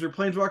creatures or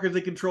planeswalkers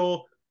they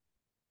control.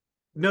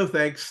 No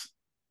thanks.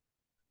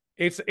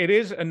 It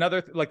is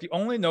another like the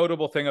only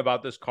notable thing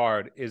about this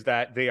card is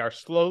that they are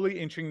slowly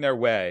inching their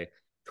way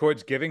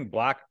towards giving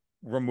black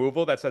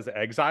removal that says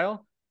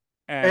exile.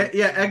 And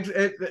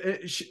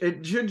it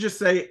should just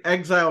say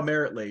exile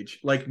Merit Lage,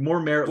 like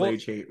more Merit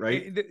Lage hate,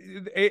 right?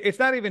 It's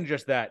not even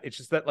just that. It's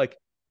just that, like,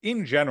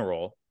 in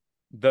general,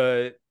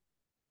 the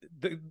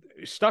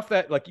stuff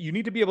that like you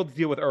need to be able to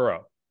deal with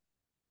Uro,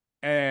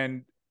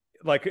 and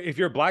like if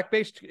you're a black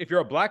based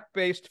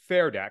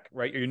fair deck,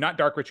 right? You're not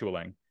dark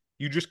ritualing.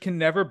 You just can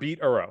never beat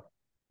Uro.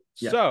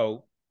 Yeah.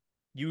 So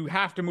you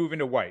have to move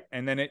into white,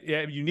 and then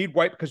you need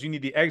white because you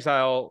need the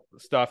exile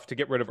stuff to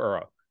get rid of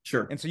Uro.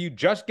 Sure. And so you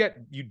just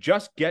get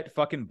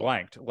fucking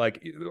blanked.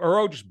 Like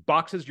Uro just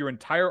boxes your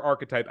entire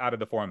archetype out of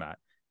the format.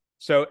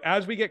 So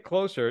as we get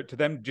closer to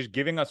them just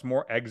giving us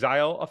more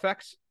exile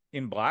effects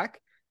in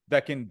black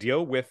that can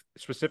deal with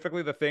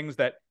specifically the things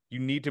that you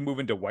need to move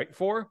into white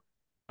for,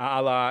 a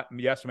la,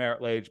 yes,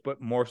 Merit Lage, but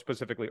more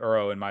specifically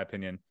Uro, in my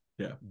opinion.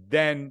 Yeah.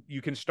 Then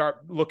you can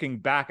start looking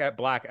back at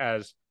black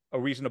as a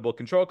reasonable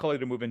control color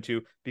to move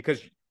into,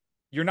 because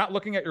you're not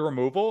looking at your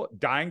removal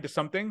dying to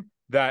something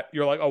that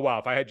you're like, oh, wow,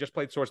 if I had just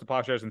played Source of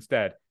Plowshares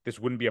instead, this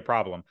wouldn't be a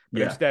problem.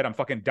 But instead, I'm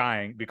fucking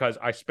dying because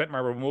I spent my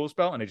removal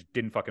spell and it just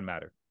didn't fucking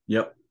matter.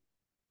 Yep.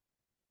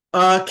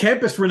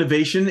 Campus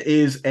Renovation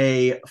is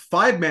a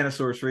 5 mana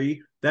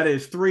sorcery that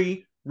is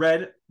 3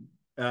 red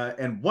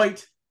and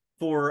white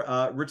for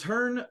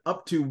return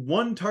up to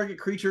 1 target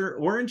creature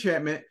or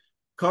enchantment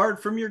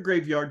card from your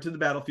graveyard to the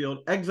battlefield.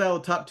 Exile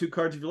the top 2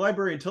 cards of your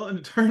library until end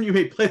of turn. You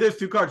may play those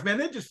 2 cards. Man,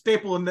 they just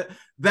stapling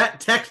that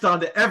text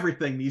onto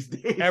everything these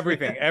days.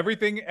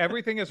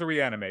 Everything is a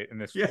reanimate in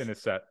this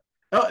set.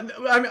 Oh,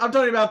 I'm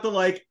talking about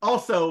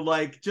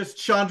just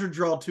Chandra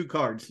draw 2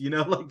 cards.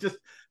 Like just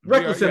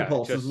Reckless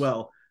Impulse as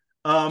well.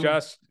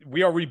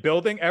 We are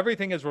rebuilding.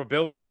 Everything is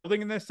rebuilding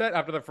in this set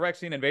after the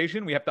Phyrexian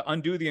invasion. We have to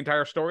undo the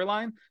entire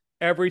storyline.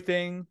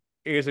 Everything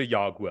is a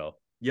Yogg-Will.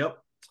 Yep.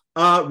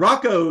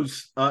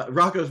 Rocco's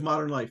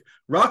Modern Life.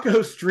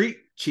 Rocco's Street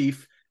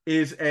Chief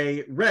is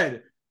a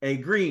red, a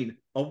green,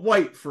 a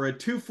white for a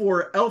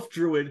 2/4 elf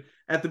druid.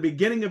 At the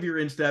beginning of your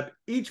instep,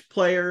 each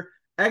player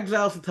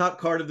exiles the top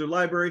card of their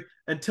library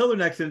until their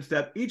next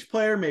instep. Each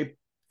player may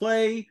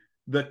play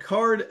the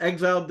card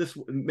exiled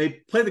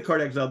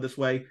this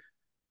way.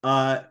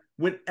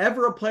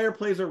 Whenever a player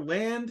plays a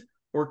land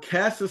or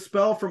casts a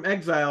spell from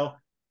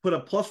exile, put a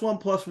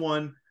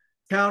 +1/+1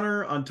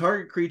 counter on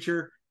target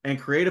creature and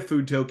create a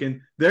food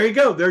token. There you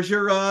go. There's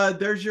your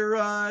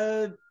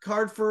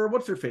card for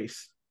what's her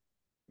face.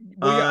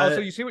 Well, yeah.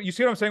 Also, you see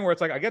what I'm saying? Where it's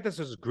like, I get this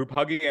is group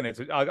hugging and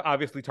it's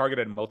obviously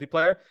targeted in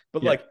multiplayer,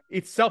 but like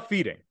it's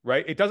self-feeding,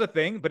 right? It does a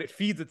thing, but it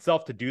feeds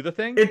itself to do the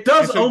thing. It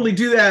does only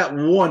do that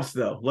once,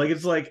 though. Like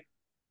it's like,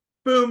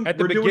 boom. At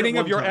the beginning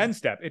of your end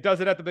step, it does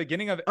it at the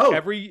beginning of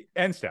every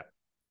end step.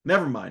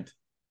 Never mind.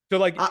 So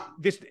like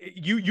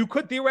you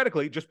could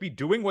theoretically just be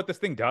doing what this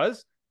thing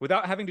does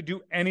without having to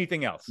do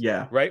anything else.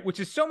 Yeah. Right. Which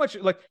is so much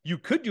like you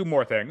could do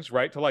more things,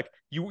 right? To like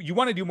you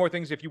want to do more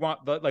things if you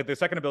want the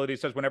second ability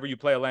says whenever you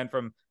play a land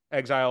from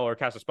exile or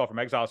cast a spell from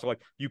exile. So like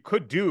you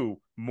could do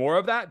more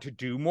of that to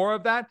do more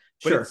of that,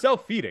 but it's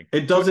self-feeding.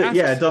 It does so it.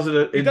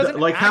 It doesn't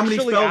like how many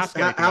spells,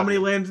 how many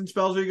you. lands and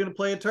spells are you going to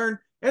play a turn?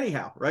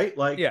 anyhow, right?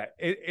 Like, yeah,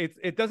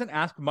 it doesn't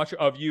ask much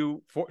of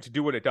you to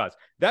do what it does.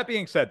 That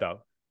being said,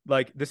 though,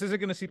 like this isn't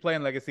going to see play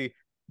in Legacy,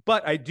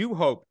 but I do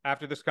hope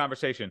after this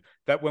conversation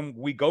that when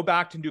we go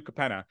back to New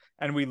Capenna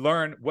and we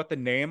learn what the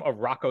name of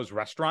Rocco's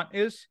restaurant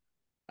is,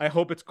 I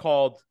hope it's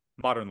called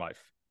Modern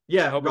Life.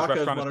 Yeah, I hope Rocco's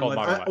his restaurant is called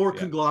Modern Life. Or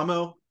yeah.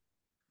 Conglamo.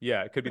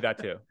 Yeah, it could be that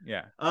too.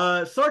 Yeah.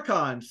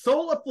 Sarkhan,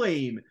 Soul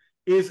Aflame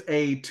is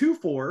a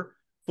 2/4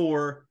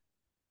 for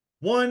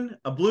 1,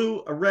 a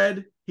blue, a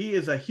red. He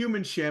is a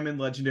human shaman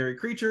legendary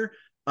creature.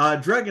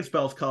 Dragon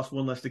spells cost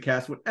 1 less to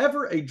cast.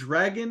 Whenever a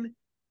dragon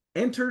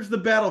enters the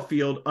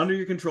battlefield under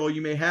your control,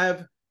 you may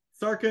have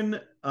Sarkhan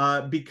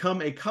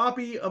become a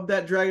copy of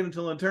that dragon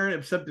until end turn,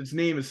 except its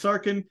name is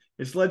Sarkhan.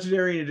 It's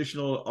legendary and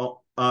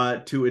additional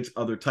to its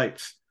other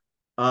types.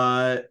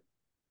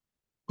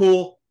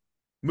 Cool.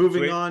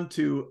 Moving on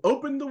to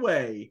Open the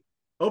Way.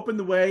 Open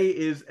the Way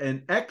is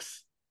an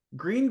X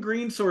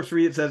green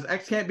sorcery. It says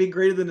X can't be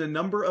greater than the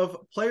number of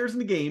players in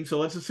the game, so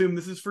let's assume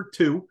this is for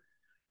 2.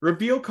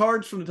 Reveal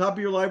cards from the top of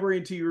your library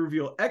until you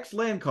reveal X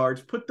land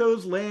cards. Put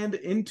those land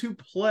into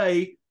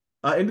play,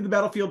 into the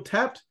battlefield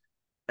tapped,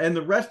 and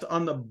the rest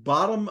on the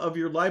bottom of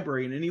your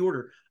library in any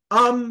order.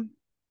 I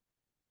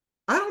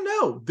don't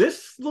know.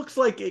 This looks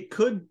like it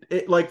could,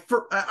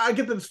 I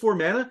get that it's 4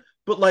 mana,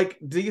 but like,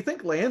 do you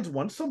think lands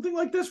want something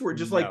like this where it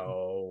just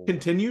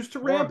continues to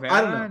ramp?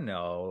 I don't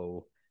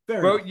know. No.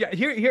 Bro, yeah,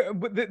 here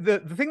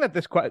the thing that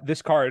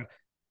this card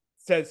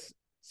says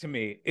to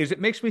me is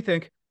it makes me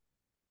think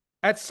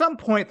at some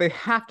point they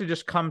have to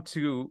just come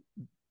to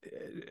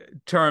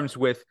terms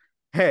with,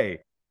 hey,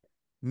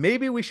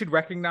 maybe we should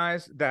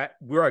recognize that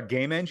we're a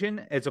game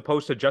engine as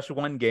opposed to just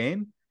one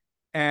game,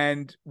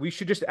 and we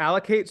should just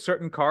allocate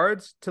certain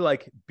cards to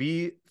like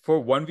be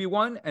for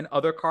 1v1 and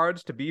other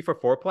cards to be for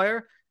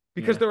 4-player,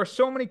 because there are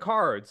so many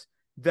cards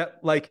that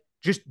like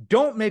just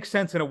don't make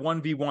sense in a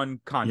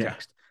 1v1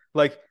 context. Yeah.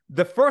 Like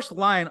the first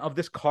line of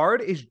this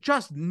card is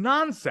just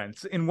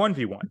nonsense in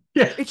 1v1.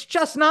 Yeah. It's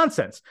just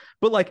nonsense.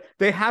 But like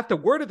they have to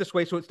word it this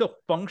way so it still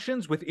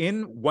functions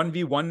within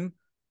 1v1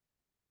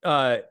 in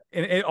a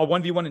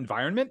 1v1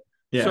 environment.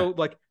 Yeah. So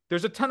like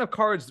there's a ton of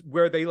cards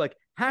where they like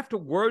have to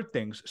word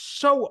things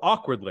so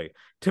awkwardly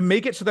to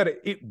make it so that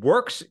it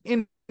works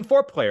in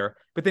 4-player,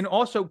 but then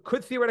also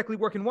could theoretically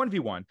work in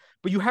 1v1.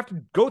 But you have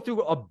to go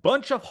through a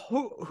bunch of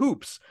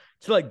hoops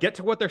to like get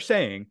to what they're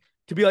saying,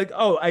 to be like,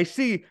 oh, I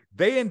see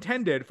they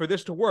intended for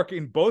this to work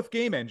in both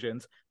game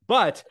engines,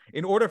 but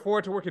in order for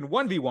it to work in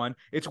 1v1,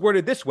 it's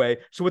worded this way.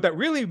 So what that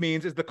really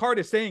means is the card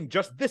is saying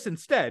just this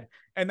instead.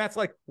 And that's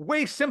like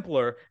way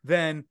simpler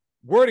than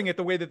wording it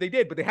the way that they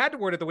did, but they had to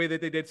word it the way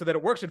that they did so that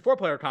it works in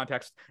 4-player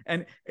context.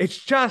 And it's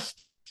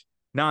just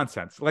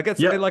nonsense. Like it's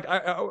like,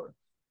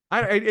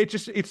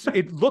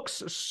 it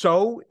looks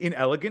so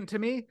inelegant to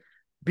me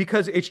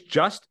because it's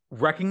just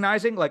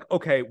recognizing like,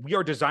 okay, we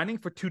are designing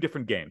for 2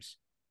 different games.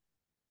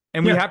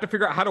 And we have to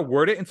figure out how to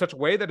word it in such a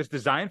way that it's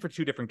designed for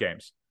 2 different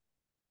games.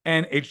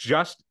 And it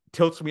just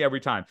tilts me every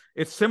time.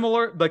 It's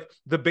similar. Like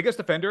the biggest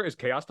offender is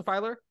Chaos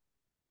Defiler.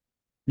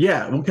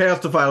 Yeah, well, Chaos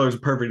Defiler is a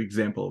perfect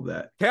example of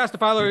that. Chaos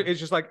Defiler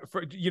is just like,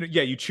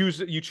 you choose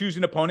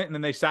an opponent and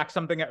then they sack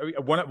something.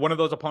 One of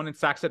those opponents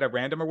sacks it at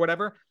random or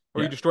whatever,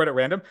 or you destroy it at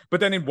random. But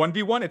then in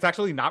 1v1, it's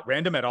actually not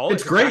random at all.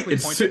 It's great.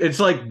 It's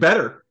like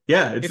better.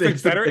 Yeah,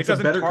 it's better. It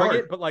doesn't target,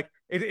 card. But like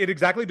it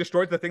exactly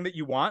destroys the thing that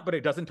you want, but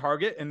it doesn't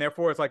target, and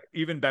therefore it's like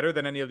even better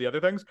than any of the other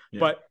things.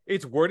 Yeah. But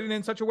it's worded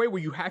in such a way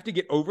where you have to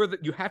get over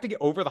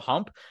the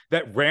hump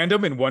that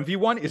random in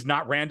 1v1 is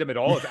not random at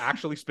all. It's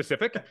actually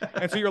specific,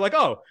 and so you're like,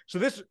 oh, so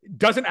this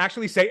doesn't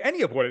actually say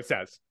any of what it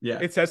says. Yeah,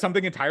 it says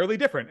something entirely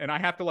different, and I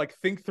have to like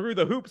think through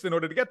the hoops in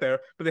order to get there.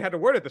 But they had to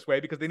word it this way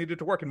because they needed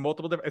to work in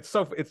multiple different.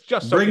 It's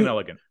just so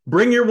inelegant.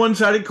 Bring your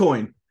one-sided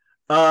coin.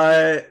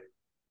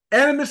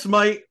 Animus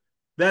Might.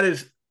 That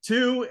is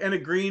 2 and a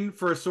green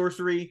for a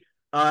sorcery.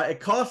 It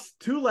costs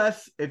 2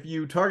 less if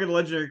you target a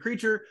legendary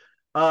creature.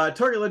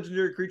 Target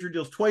legendary creature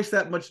deals twice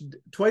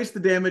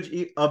the damage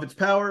of its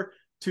power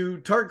to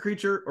target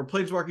creature or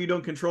planeswalker you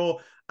don't control.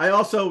 I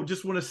also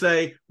just want to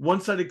say,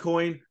 one-sided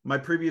coin, my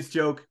previous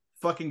joke,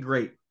 fucking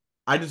great.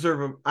 I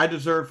deserve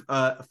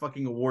a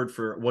fucking award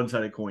for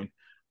one-sided coin.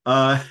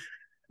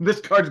 This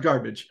card's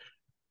garbage.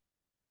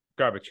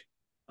 Garbage.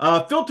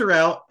 Filter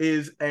Out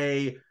is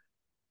a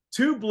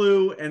 2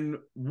 blue and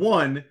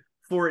 1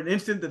 for an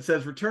instant that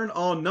says return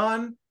all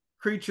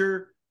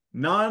non-creature,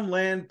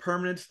 non-land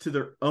permanents to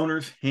their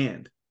owner's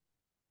hand.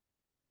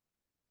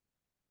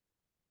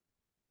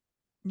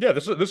 Yeah,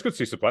 this could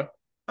see some play.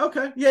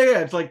 Okay, yeah,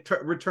 it's like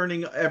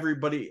returning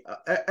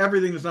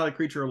everything that's not a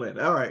creature or land.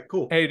 All right,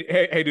 cool.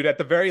 Hey, dude. At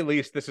the very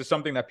least, this is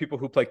something that people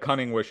who play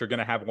Cunning Wish are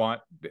going to want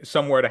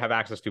somewhere to have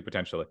access to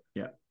potentially.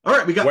 Yeah. All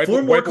right, we got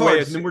 4 more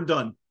cards, and then we're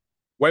done.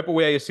 Wipe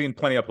Away has seen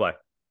plenty of play.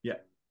 Yeah.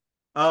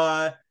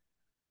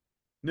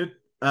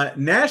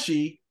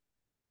 Nashi,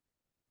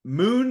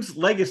 Moon's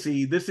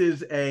Legacy. This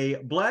is a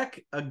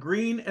black, a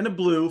green, and a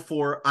blue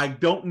for I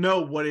don't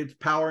know what its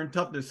power and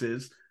toughness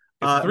is.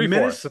 It's a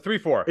 3/4. It's a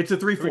 3/4. It's a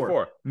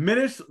 3/4.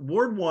 Menace,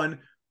 Ward 1.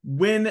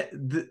 When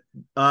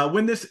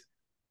this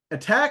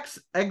attacks,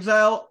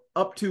 exile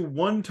up to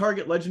one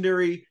target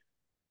legendary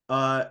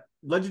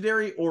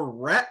or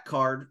rat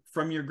card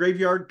from your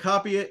graveyard,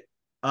 copy it.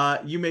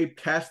 You may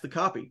cast the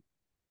copy.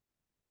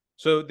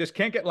 So this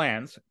can't get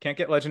lands, can't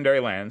get legendary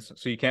lands,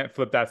 so you can't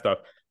flip that stuff.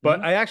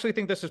 But I actually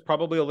think this is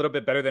probably a little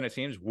bit better than it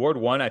seems. Ward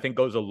 1, I think,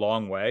 goes a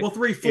long way. Well,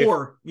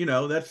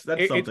 3/4, that's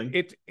something.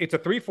 It's a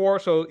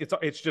 3/4, so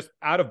it's just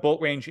out of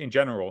bolt range in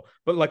general.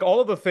 But like all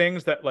of the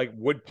things that like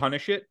would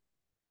punish it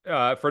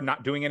for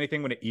not doing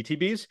anything when it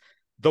ETBs,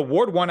 the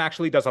Ward 1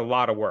 actually does a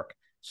lot of work.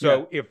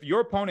 So if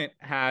your opponent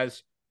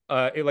has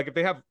like if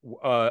they have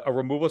a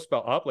removal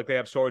spell up, like they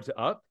have swords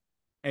up,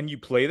 and you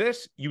play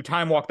this, you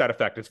time walk that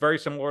effect. It's very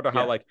similar to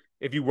how like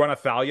if you run a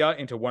Thalia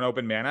into one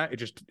open mana, it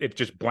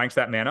just blanks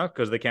that mana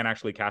because they can't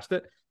actually cast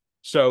it.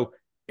 So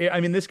I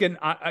mean,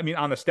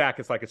 on the stack,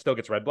 it's like it still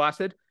gets red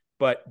blasted,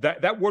 but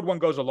that Ward 1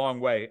 goes a long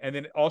way. And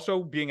then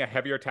also being a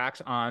heavier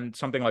tax on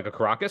something like a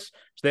Caracas,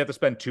 so they have to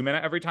spend 2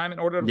 mana every time in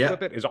order to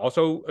flip it, is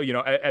also,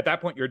 at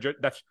that point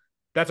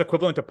that's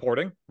equivalent to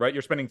porting, right?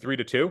 You're spending 3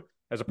 to 2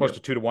 as opposed to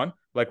 2 to 1.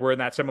 Like we're in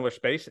that similar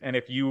space. And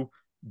if you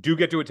do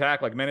get to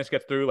attack, like Menace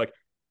gets through, like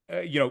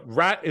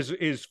Rat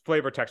is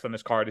flavor text on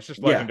this card. It's just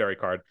legendary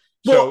card.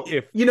 So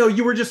if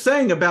you were just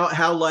saying about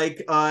how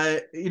like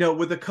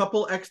with a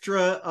couple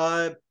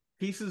extra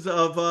pieces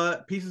of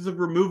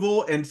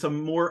removal and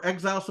some more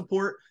exile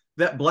support,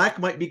 that black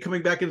might be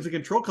coming back as a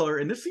control color,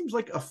 and this seems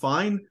like a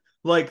fine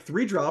like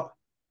 3-drop.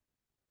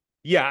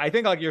 Yeah, I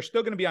think like you're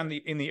still going to be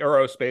in the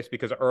Uro space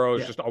because Uro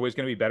is just always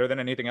going to be better than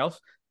anything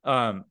else.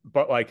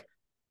 But like,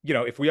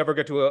 if we ever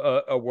get to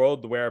a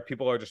world where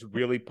people are just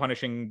really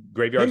punishing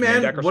graveyards, hey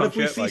man, deck or what if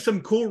we shit, see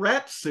some cool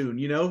rats soon?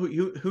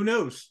 Who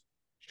knows?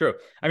 It's true.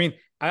 I mean,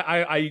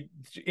 I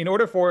in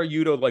order for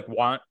you to like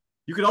want,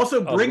 you could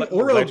also bring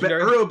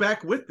Uro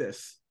back with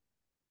this.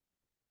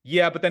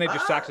 Yeah, but then it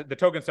just sacks it. The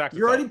token sacks.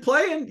 You're already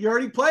playing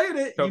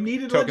it. You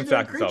needed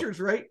legendary creatures,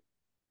 right?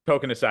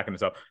 Token is sacking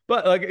itself.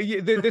 But like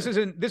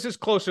this is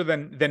closer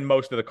than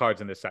most of the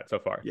cards in this set so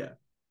far. Yeah.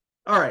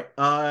 All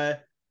right.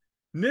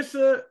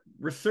 Nissa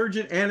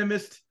Resurgent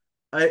Animist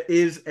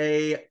is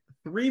a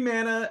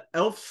 3-mana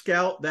elf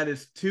scout that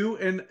is 2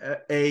 and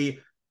a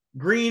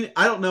green.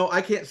 I don't know.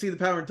 I can't see the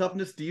power and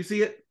toughness. Do you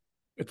see it?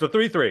 It's a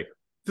 3/3.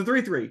 It's a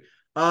 3/3.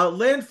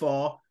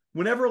 Landfall.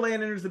 Whenever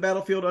land enters the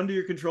battlefield under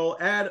your control,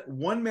 add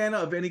 1 mana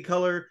of any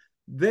color.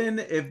 Then,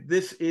 if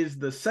this is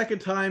the second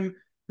time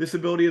this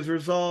ability is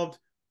resolved,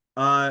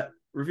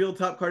 reveal the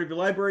top card of your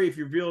library. If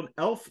you reveal an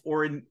elf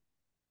or an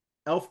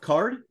elf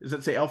card, does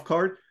that say elf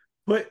card?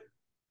 Put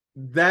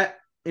that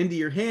into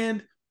your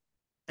hand,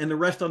 and the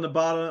rest on the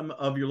bottom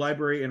of your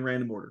library in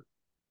random order.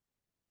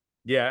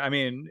 Yeah, I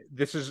mean,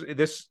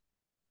 this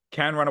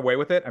can run away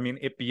with it. I mean,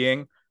 it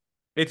being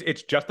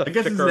it's just a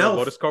thicker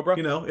Lotus Cobra.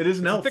 It is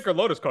an elf. Thicker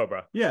Lotus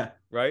Cobra. Yeah.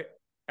 Right?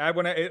 And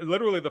when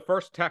literally the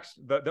first text,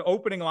 the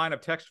opening line of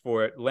text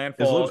for it,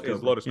 landfall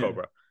is Lotus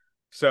Cobra.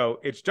 So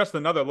it's just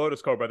another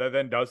Lotus Cobra that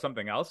then does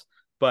something else,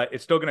 but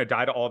it's still going to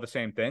die to all the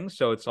same things.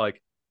 So it's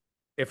like,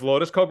 if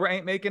Lotus Cobra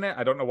ain't making it,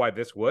 I don't know why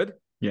this would.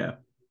 Yeah.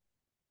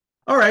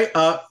 All right.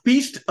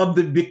 Feast of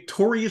the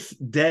Victorious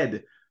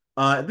Dead.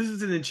 This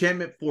is an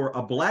enchantment for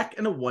a black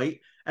and a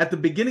white. At the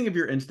beginning of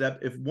your end step,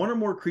 if one or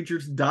more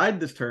creatures died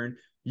this turn,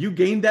 you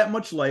gain that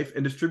much life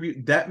and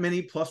distribute that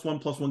many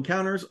 +1/+1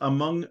 counters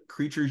among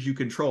creatures you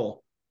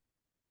control.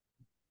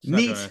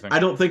 Neat. I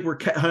don't think we're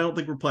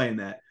playing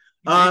that.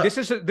 This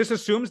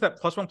assumes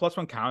that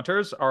 +1/+1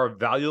 counters are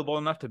valuable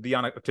enough to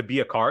be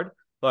a card.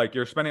 Like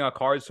you're spending a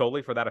card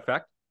solely for that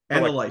effect,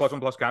 and like the life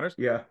 +1/+1 counters.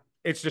 Yeah,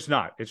 it's just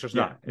not. It's just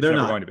not. It's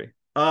never going to be.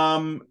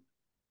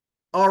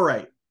 All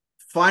right.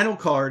 Final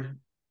card.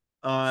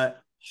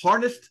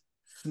 Harnessed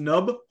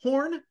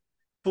Snubhorn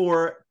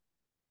for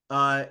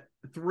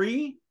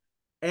 3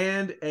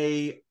 and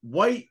a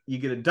white. You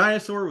get a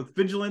dinosaur with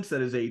vigilance that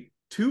is a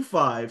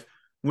 2/5.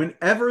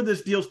 Whenever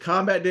this deals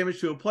combat damage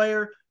to a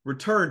player,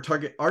 return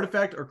target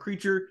artifact or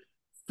creature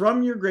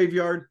from your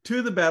graveyard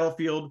to the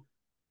battlefield.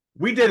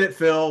 We did it,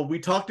 Phil. We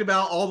talked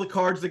about all the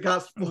cards that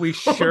got spoiled. We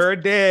sure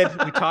did.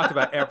 We talked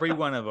about every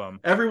one of them.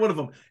 Every one of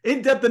them.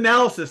 In-depth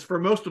analysis for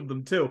most of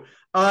them, too.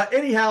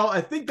 Anyhow,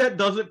 I think that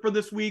does it for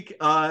this week.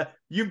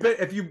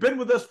 If you've been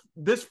with us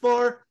this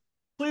far,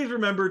 please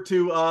remember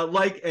to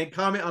like and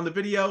comment on the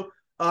video.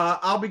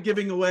 I'll be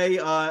giving away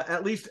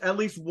at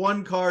least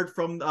one card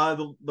from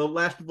the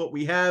last of what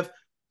we have.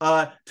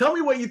 Tell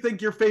me what you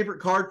think your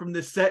favorite card from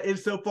this set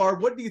is so far.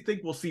 What do you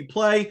think we'll see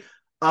play?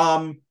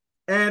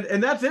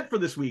 And that's it for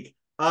this week.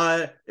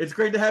 It's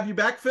great to have you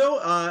back, Phil.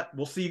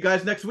 We'll see you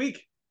guys next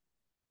week.